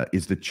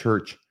 is the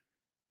church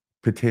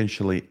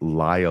potentially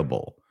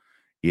liable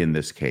in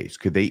this case?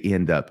 Could they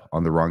end up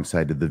on the wrong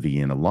side of the V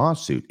in a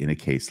lawsuit in a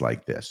case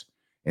like this?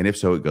 And if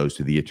so, it goes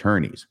to the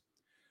attorneys.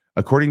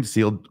 According to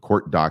sealed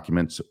court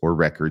documents or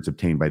records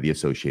obtained by the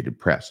Associated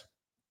Press.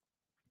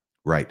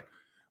 Right.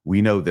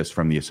 We know this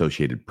from the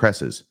Associated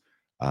Press's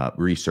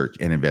research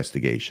and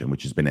investigation,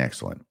 which has been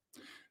excellent.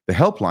 The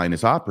helpline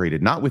is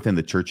operated not within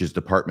the church's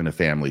Department of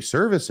Family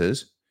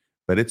Services,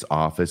 but its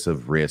Office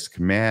of Risk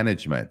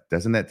Management.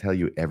 Doesn't that tell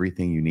you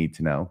everything you need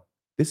to know?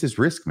 This is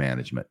risk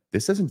management.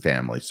 This isn't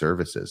family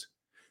services.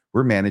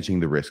 We're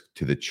managing the risk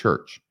to the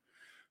church,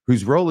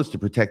 whose role is to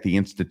protect the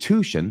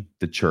institution,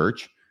 the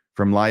church,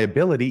 from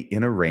liability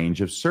in a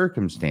range of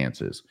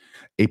circumstances.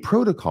 A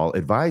protocol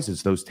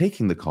advises those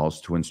taking the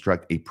calls to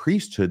instruct a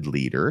priesthood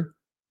leader,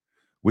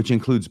 which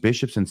includes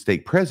bishops and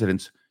stake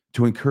presidents,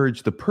 to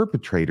encourage the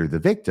perpetrator, the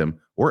victim,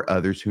 or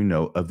others who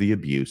know of the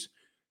abuse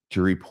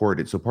to report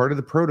it. So part of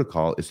the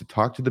protocol is to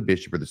talk to the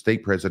bishop or the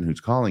stake president who's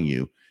calling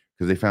you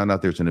because they found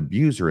out there's an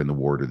abuser in the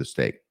ward or the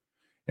stake.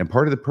 And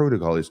part of the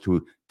protocol is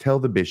to tell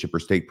the bishop or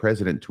stake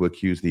president to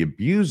accuse the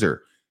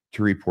abuser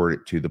to report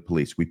it to the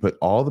police. We put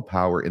all the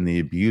power in the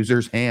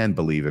abuser's hand,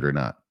 believe it or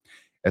not,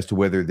 as to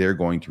whether they're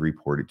going to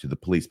report it to the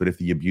police. But if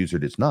the abuser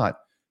does not,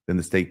 then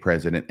the stake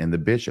president and the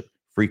bishop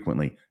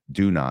frequently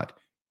do not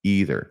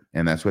either.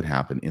 And that's what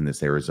happened in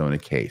this Arizona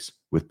case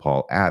with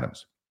Paul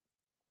Adams.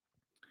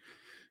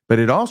 But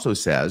it also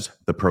says,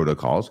 the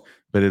protocols,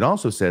 but it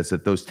also says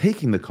that those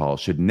taking the call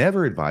should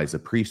never advise a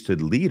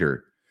priesthood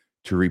leader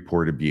to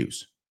report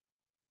abuse.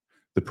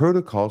 The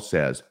protocol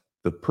says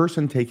the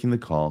person taking the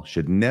call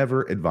should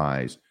never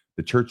advise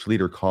the church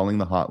leader calling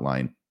the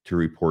hotline to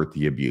report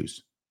the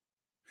abuse.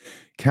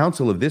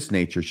 Counsel of this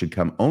nature should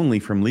come only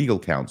from legal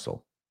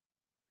counsel,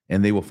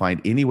 and they will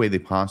find any way they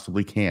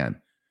possibly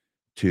can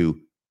to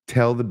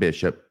tell the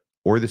bishop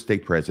or the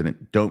stake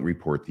president, don't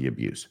report the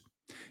abuse.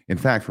 In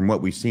fact, from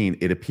what we've seen,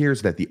 it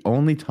appears that the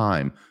only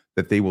time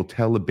that they will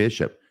tell a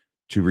bishop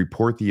to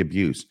report the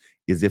abuse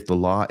is if the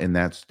law in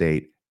that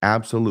state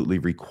absolutely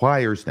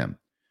requires them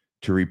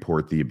to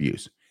report the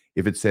abuse.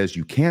 If it says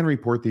you can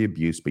report the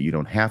abuse, but you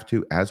don't have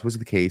to, as was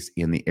the case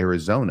in the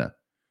Arizona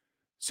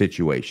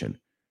situation,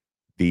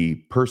 the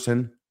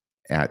person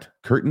at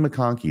Curtin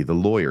McConkie, the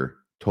lawyer,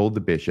 told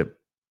the bishop,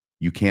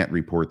 you can't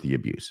report the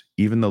abuse,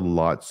 even though the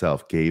law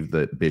itself gave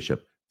the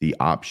bishop the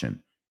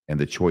option and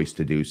the choice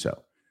to do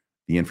so.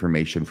 The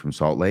information from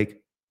Salt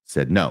Lake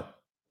said, no,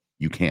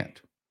 you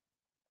can't.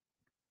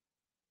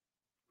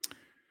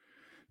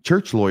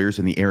 Church lawyers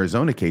in the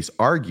Arizona case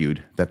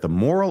argued that the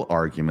moral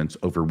arguments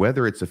over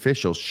whether its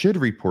officials should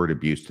report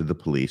abuse to the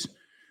police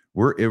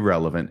were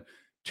irrelevant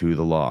to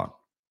the law.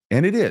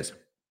 And it is.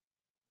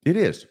 It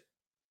is.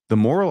 The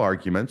moral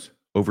arguments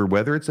over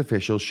whether its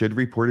officials should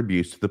report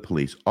abuse to the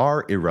police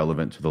are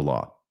irrelevant to the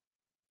law.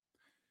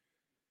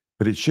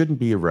 But it shouldn't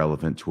be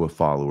irrelevant to a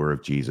follower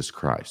of Jesus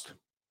Christ.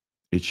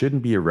 It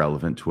shouldn't be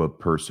irrelevant to a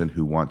person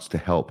who wants to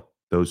help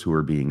those who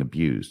are being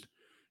abused.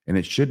 And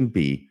it shouldn't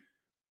be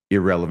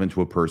irrelevant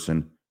to a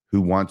person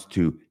who wants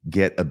to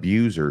get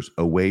abusers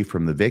away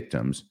from the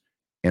victims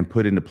and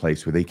put in a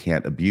place where they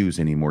can't abuse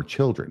any more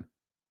children.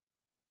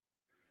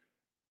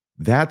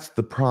 That's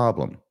the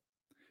problem.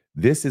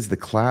 This is the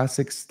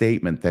classic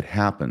statement that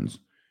happens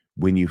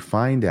when you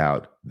find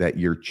out that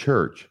your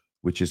church,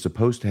 which is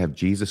supposed to have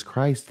Jesus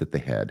Christ at the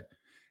head,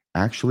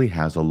 actually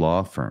has a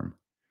law firm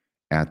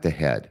at the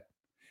head.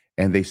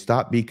 And they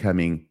stop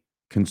becoming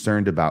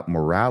concerned about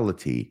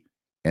morality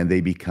and they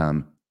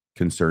become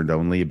concerned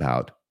only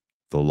about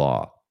the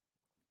law.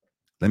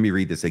 Let me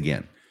read this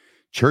again.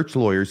 Church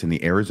lawyers in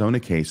the Arizona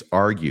case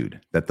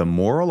argued that the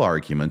moral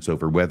arguments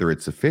over whether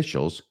its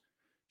officials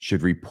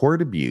should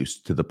report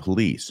abuse to the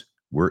police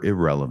were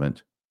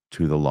irrelevant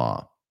to the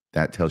law.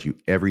 That tells you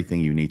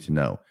everything you need to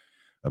know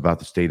about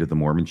the state of the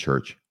Mormon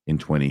Church in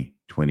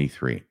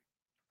 2023.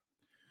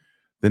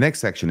 The next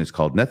section is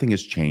called Nothing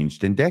Has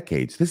Changed in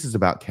Decades. This is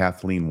about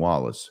Kathleen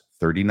Wallace,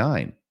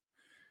 39.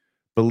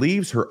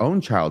 Believes her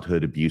own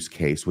childhood abuse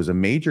case was a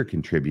major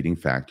contributing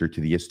factor to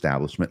the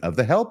establishment of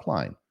the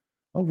helpline.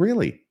 Oh,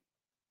 really?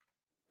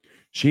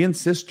 She and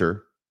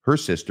her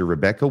sister,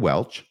 Rebecca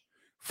Welch,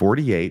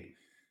 48,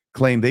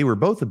 claimed they were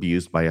both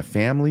abused by a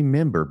family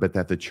member, but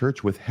that the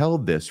church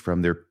withheld this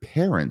from their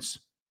parents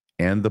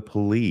and the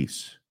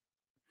police.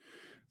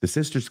 The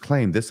sisters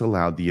claimed this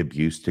allowed the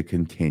abuse to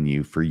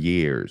continue for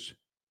years.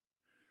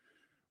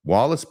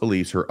 Wallace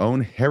believes her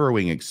own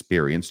harrowing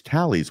experience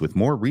tallies with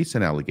more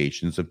recent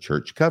allegations of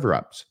church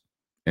cover-ups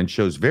and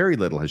shows very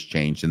little has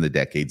changed in the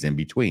decades in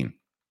between.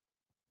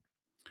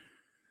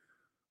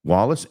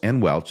 Wallace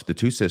and Welch, the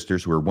two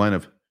sisters,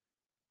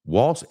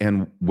 Wallace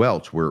and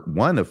Welch were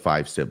one of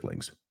five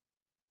siblings.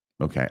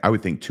 Okay, I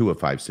would think two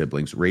of five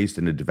siblings raised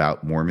in a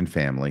devout Mormon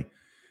family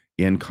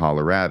in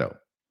Colorado.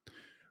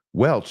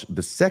 Welch,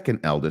 the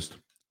second eldest,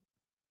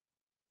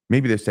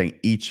 maybe they're saying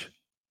each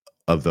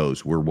of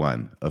those were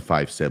one of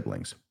five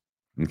siblings.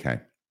 Okay.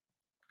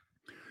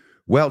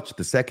 Welch,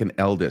 the second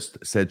eldest,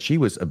 said she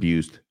was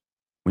abused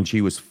when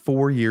she was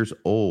 4 years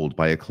old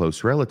by a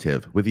close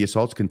relative, with the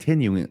assaults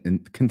continuing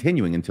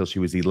until she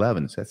was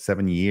 11. So that's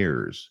 7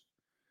 years.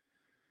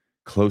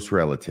 Close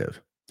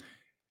relative.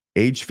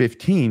 Age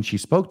 15, she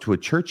spoke to a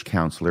church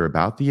counselor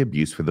about the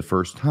abuse for the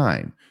first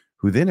time,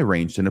 who then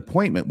arranged an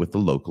appointment with the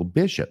local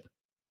bishop.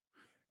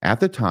 At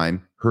the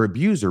time, her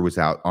abuser was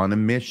out on a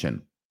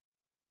mission.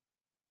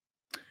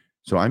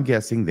 So I'm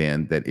guessing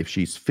then that if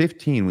she's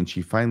 15 when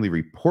she finally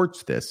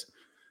reports this,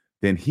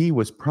 then he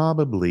was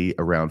probably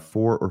around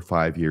 4 or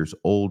 5 years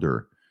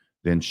older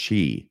than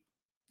she,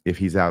 if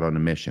he's out on a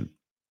mission.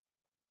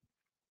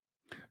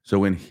 So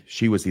when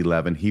she was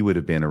 11, he would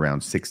have been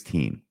around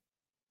 16.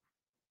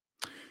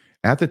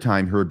 At the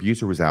time, her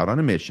abuser was out on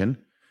a mission,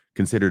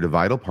 considered a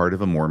vital part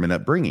of a Mormon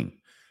upbringing.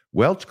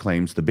 Welch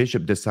claims the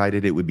bishop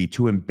decided it would be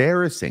too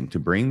embarrassing to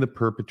bring the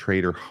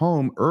perpetrator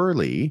home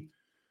early,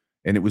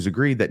 and it was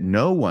agreed that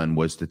no one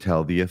was to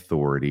tell the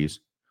authorities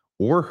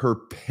or her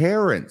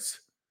parents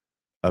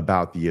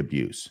about the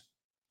abuse.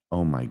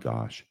 Oh my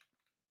gosh.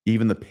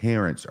 Even the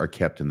parents are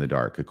kept in the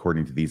dark,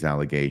 according to these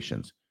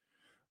allegations.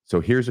 So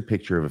here's a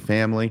picture of a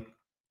family.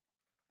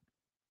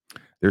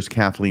 There's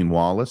Kathleen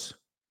Wallace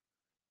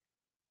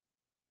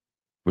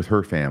with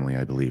her family,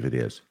 I believe it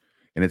is.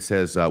 And it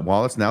says,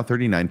 Wallace, now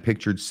 39,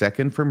 pictured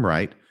second from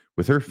right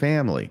with her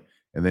family.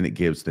 And then it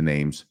gives the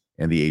names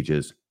and the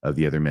ages of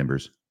the other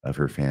members of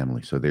her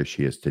family. So there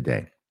she is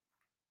today.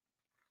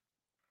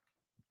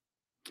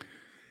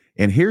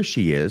 And here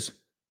she is.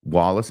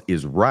 Wallace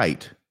is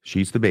right.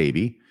 She's the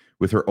baby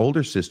with her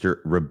older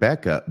sister,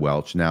 Rebecca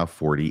Welch, now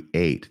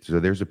 48. So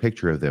there's a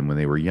picture of them when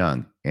they were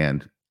young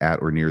and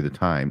at or near the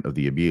time of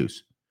the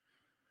abuse.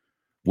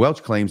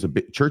 Welch claims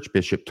a church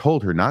bishop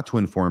told her not to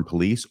inform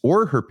police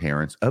or her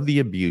parents of the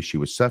abuse she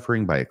was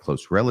suffering by a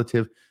close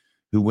relative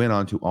who went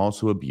on to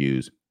also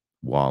abuse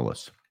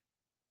Wallace.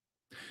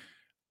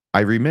 I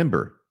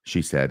remember,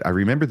 she said, I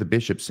remember the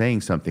bishop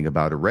saying something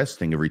about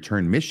arresting a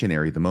returned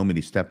missionary the moment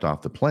he stepped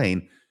off the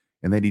plane,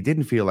 and that he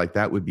didn't feel like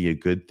that would be a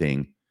good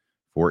thing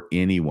for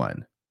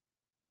anyone.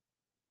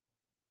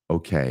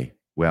 Okay,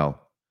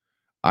 well,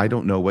 I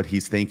don't know what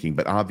he's thinking,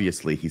 but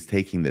obviously he's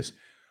taking this,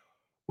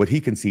 what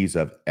he conceives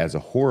of as a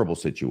horrible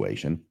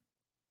situation.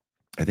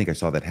 I think I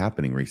saw that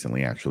happening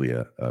recently, actually,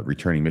 a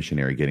returning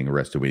missionary getting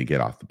arrested when you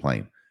get off the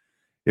plane.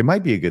 It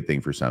might be a good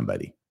thing for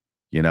somebody,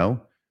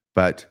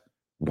 but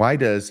why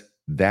does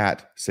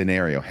that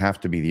scenario have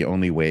to be the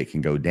only way it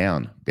can go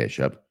down,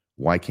 Bishop?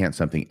 Why can't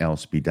something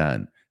else be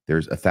done?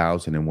 There's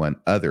 1,001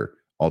 other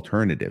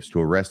alternatives to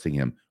arresting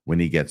him when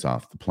he gets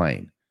off the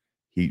plane.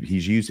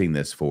 He's using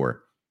this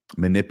for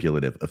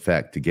manipulative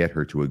effect to get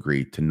her to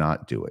agree to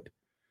not do it.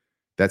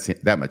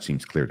 That much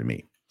seems clear to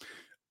me.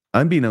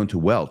 Unbeknown to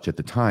Welch at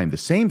the time, the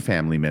same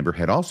family member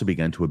had also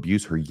begun to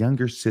abuse her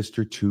younger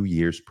sister 2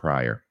 years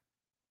prior.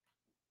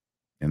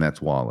 And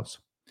that's Wallace.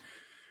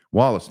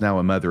 Wallace, now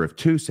a mother of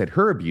two, said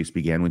her abuse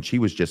began when she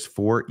was just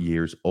 4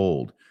 years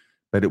old.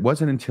 But it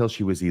wasn't until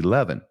she was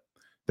 11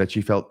 that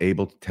she felt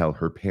able to tell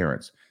her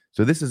parents.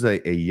 So this is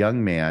a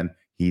young man.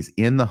 He's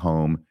in the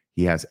home.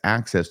 He has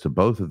access to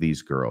both of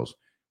these girls,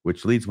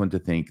 which leads one to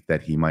think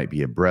that he might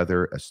be a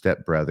brother, a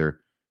stepbrother,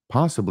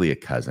 possibly a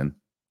cousin,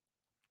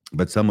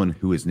 but someone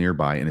who is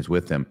nearby and is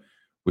with them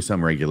with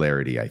some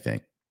regularity, I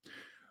think.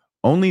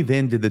 Only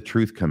then did the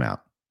truth come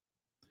out.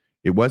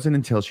 It wasn't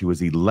until she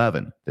was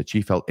 11 that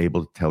she felt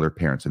able to tell her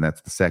parents, and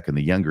that's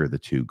the younger of the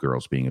two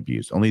girls being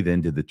abused. Only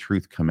then did the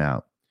truth come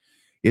out.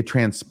 It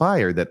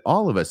transpired that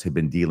all of us had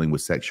been dealing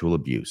with sexual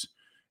abuse,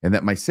 and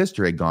that my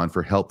sister had gone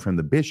for help from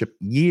the bishop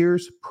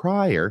years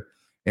prior,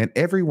 and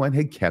everyone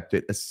had kept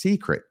it a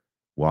secret,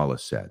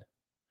 Wallace said.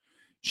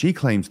 She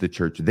claims the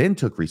church then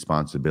took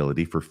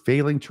responsibility for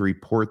failing to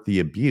report the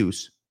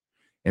abuse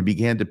and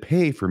began to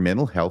pay for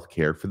mental health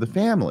care for the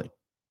family.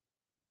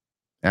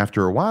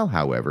 After a while,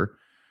 however,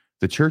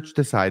 the church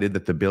decided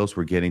that the bills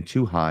were getting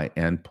too high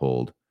and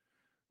pulled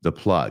the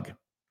plug.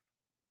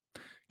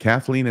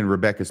 Kathleen and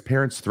Rebecca's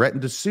parents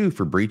threatened to sue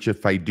for breach of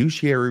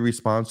fiduciary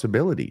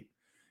responsibility,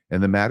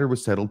 and the matter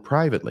was settled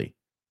privately.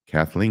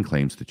 Kathleen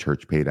claims the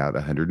church paid out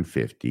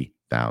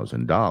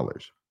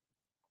 $150,000.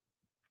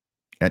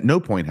 At no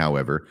point,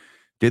 however,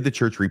 did the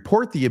church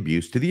report the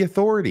abuse to the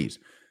authorities,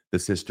 the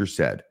sister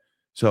said.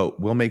 So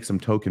we'll make some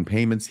token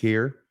payments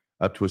here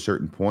up to a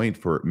certain point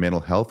for mental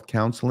health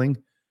counseling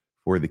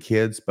for the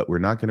kids, but we're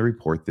not going to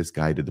report this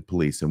guy to the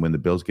police. And when the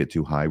bills get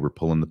too high, we're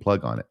pulling the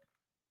plug on it.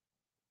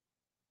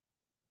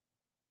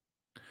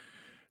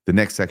 The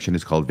next section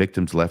is called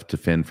Victims Left to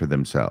Fend for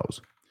Themselves.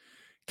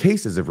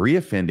 Cases of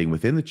reoffending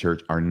within the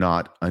church are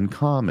not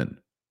uncommon.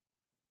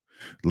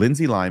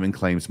 Lindsay Lyman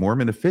claims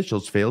Mormon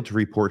officials failed to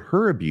report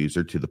her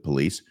abuser to the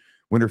police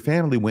when her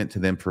family went to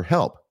them for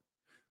help,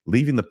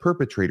 leaving the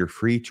perpetrator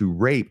free to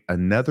rape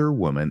another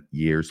woman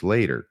years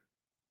later.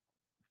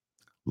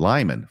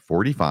 Lyman,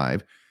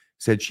 45,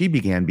 said she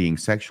began being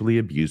sexually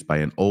abused by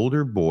an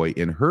older boy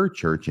in her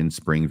church in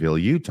Springville,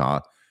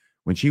 Utah,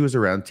 when she was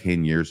around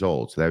 10 years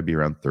old. So that would be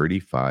around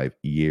 35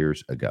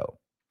 years ago.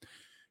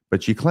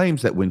 But she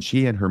claims that when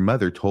she and her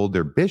mother told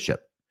their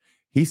bishop,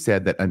 he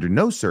said that under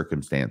no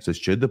circumstances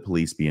should the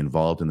police be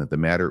involved and that the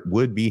matter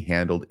would be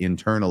handled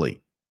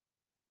internally.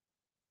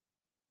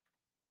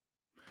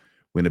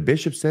 When a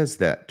bishop says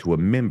that to a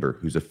member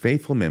who's a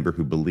faithful member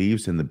who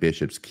believes in the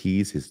bishop's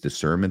keys, his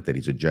discernment, that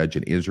he's a judge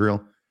in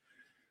Israel,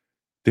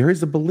 there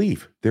is a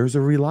belief, there is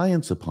a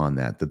reliance upon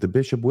that the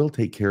bishop will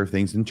take care of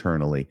things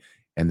internally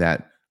and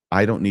that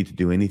I don't need to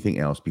do anything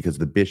else because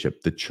the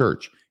bishop, the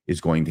church, is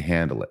going to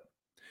handle it.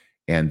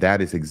 And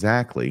that is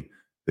exactly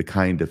the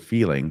kind of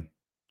feeling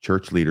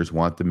church leaders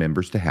want the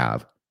members to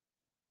have,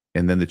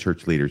 and then the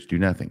church leaders do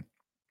nothing.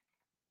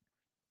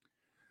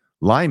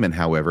 Lyman,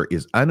 however,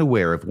 is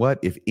unaware of what,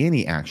 if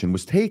any, action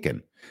was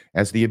taken,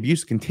 as the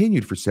abuse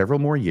continued for several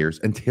more years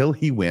until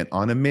he went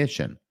on a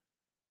mission.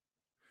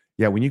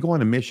 Yeah, when you go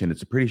on a mission,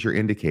 it's a pretty sure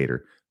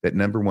indicator that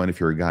number one, if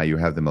you're a guy, you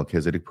have the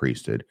Melchizedek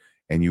priesthood,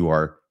 and you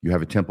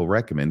have a temple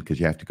recommend because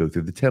you have to go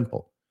through the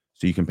temple.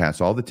 So you can pass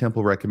all the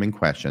temple recommend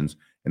questions,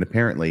 and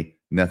apparently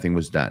nothing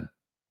was done.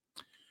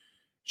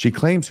 She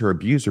claims her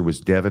abuser was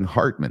Devin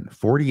Hartman,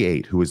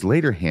 48, who was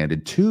later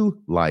handed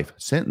 2 life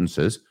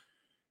sentences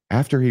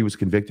after he was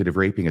convicted of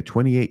raping a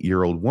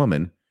 28-year-old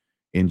woman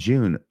in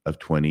June of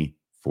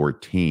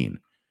 2014.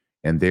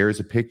 And there's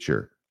a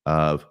picture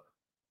of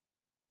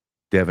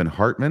Devin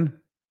Hartman.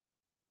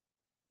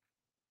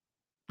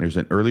 There's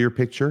an earlier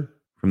picture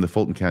from the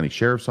Fulton County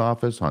Sheriff's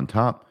Office on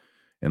top,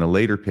 and a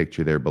later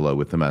picture there below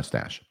with the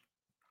mustache.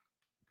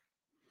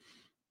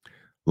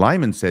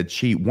 Lyman said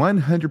she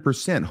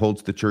 100%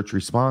 holds the church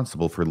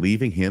responsible for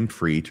leaving him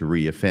free to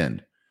reoffend.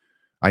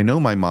 I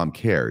know my mom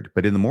cared,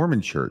 but in the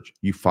Mormon church,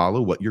 you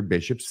follow what your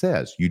bishop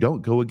says. You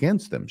don't go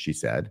against them, she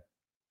said.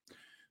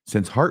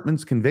 Since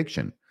Hartman's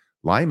conviction,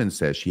 Lyman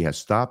says she has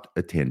stopped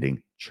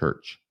attending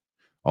church,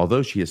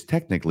 although she is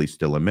technically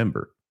still a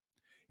member.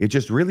 It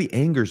just really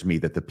angers me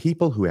that the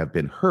people who have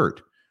been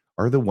hurt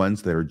are the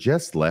ones that are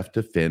just left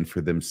to fend for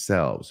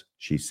themselves,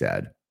 she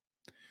said.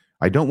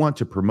 I don't want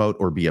to promote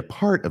or be a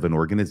part of an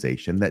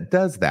organization that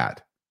does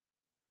that.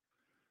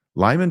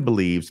 Lyman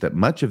believes that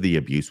much of the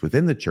abuse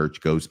within the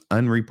church goes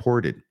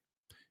unreported,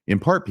 in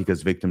part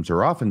because victims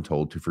are often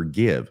told to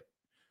forgive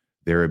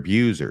their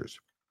abusers.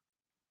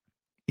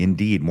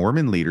 Indeed,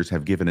 Mormon leaders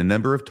have given a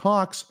number of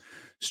talks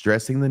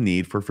stressing the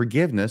need for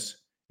forgiveness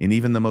in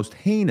even the most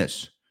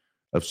heinous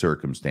of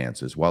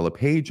circumstances, while a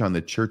page on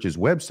the church's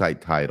website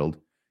titled,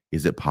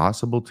 "Is It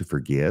Possible to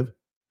Forgive?"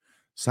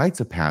 cites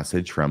a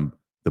passage from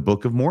the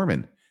Book of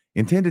Mormon,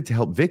 intended to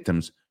help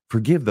victims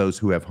forgive those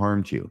who have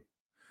harmed you.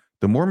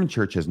 The Mormon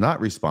Church has not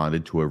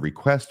responded to a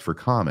request for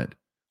comment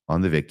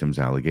on the victim's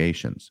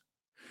allegations.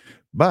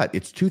 But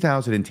its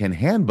 2010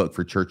 handbook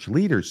for church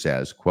leaders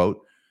says,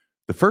 quote,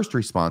 the first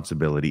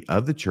responsibility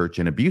of the church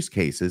in abuse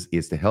cases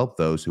is to help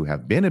those who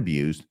have been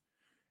abused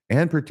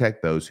and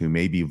protect those who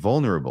may be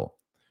vulnerable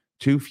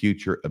to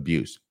future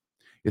abuse.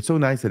 It's so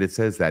nice that it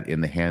says that in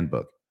the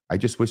handbook. I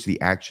just wish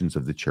the actions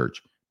of the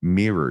church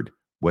mirrored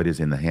what is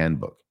in the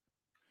handbook.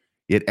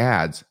 It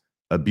adds,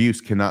 abuse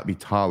cannot be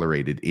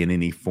tolerated in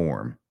any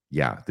form.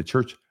 Yeah, the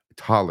church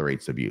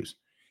tolerates abuse.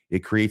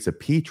 It creates a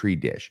petri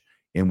dish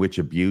in which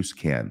abuse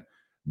can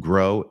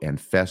grow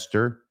and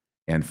fester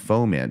and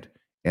foment,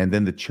 and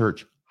then the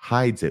church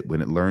hides it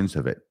when it learns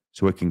of it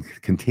so it can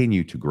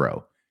continue to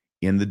grow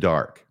in the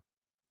dark.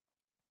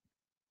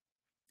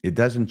 It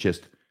doesn't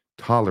just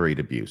tolerate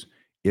abuse,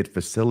 it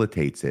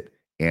facilitates it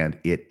and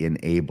it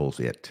enables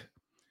it.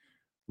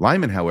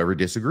 Lyman, however,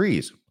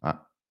 disagrees.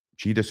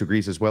 She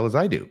disagrees as well as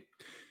I do.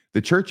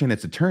 The church and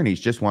its attorneys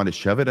just want to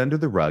shove it under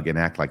the rug and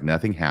act like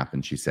nothing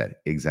happened, she said.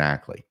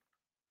 Exactly.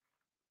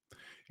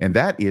 And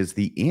that is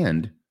the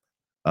end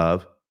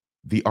of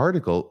the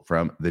article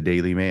from the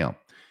Daily Mail.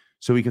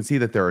 So we can see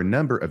that there are a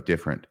number of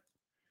different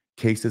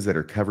cases that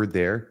are covered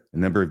there, a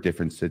number of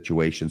different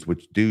situations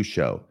which do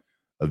show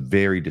a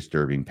very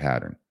disturbing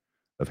pattern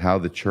of how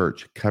the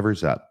church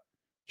covers up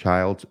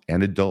child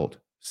and adult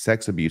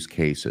sex abuse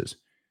cases,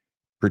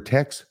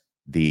 protects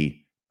the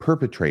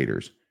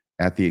perpetrators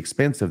at the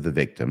expense of the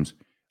victims,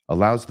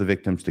 allows the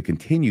victims to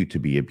continue to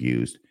be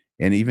abused,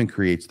 and even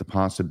creates the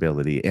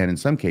possibility, and in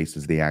some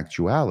cases, the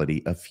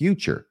actuality of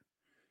future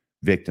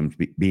victims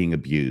being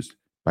abused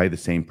by the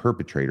same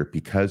perpetrator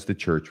because the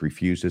church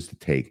refuses to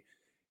take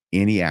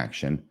any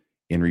action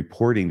in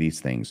reporting these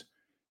things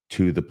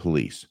to the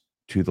police,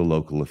 to the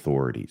local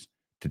authorities,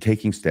 to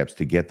taking steps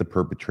to get the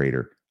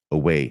perpetrator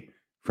away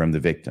from the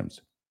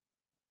victims.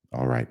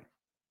 All right.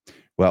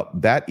 Well,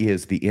 that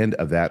is the end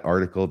of that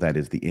article. That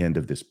is the end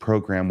of this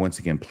program. Once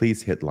again,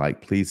 please hit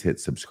like, please hit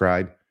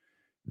subscribe.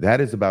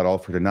 That is about all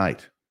for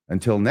tonight.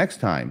 Until next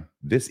time,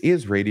 this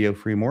is Radio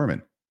Free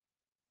Mormon,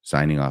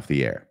 signing off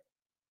the air.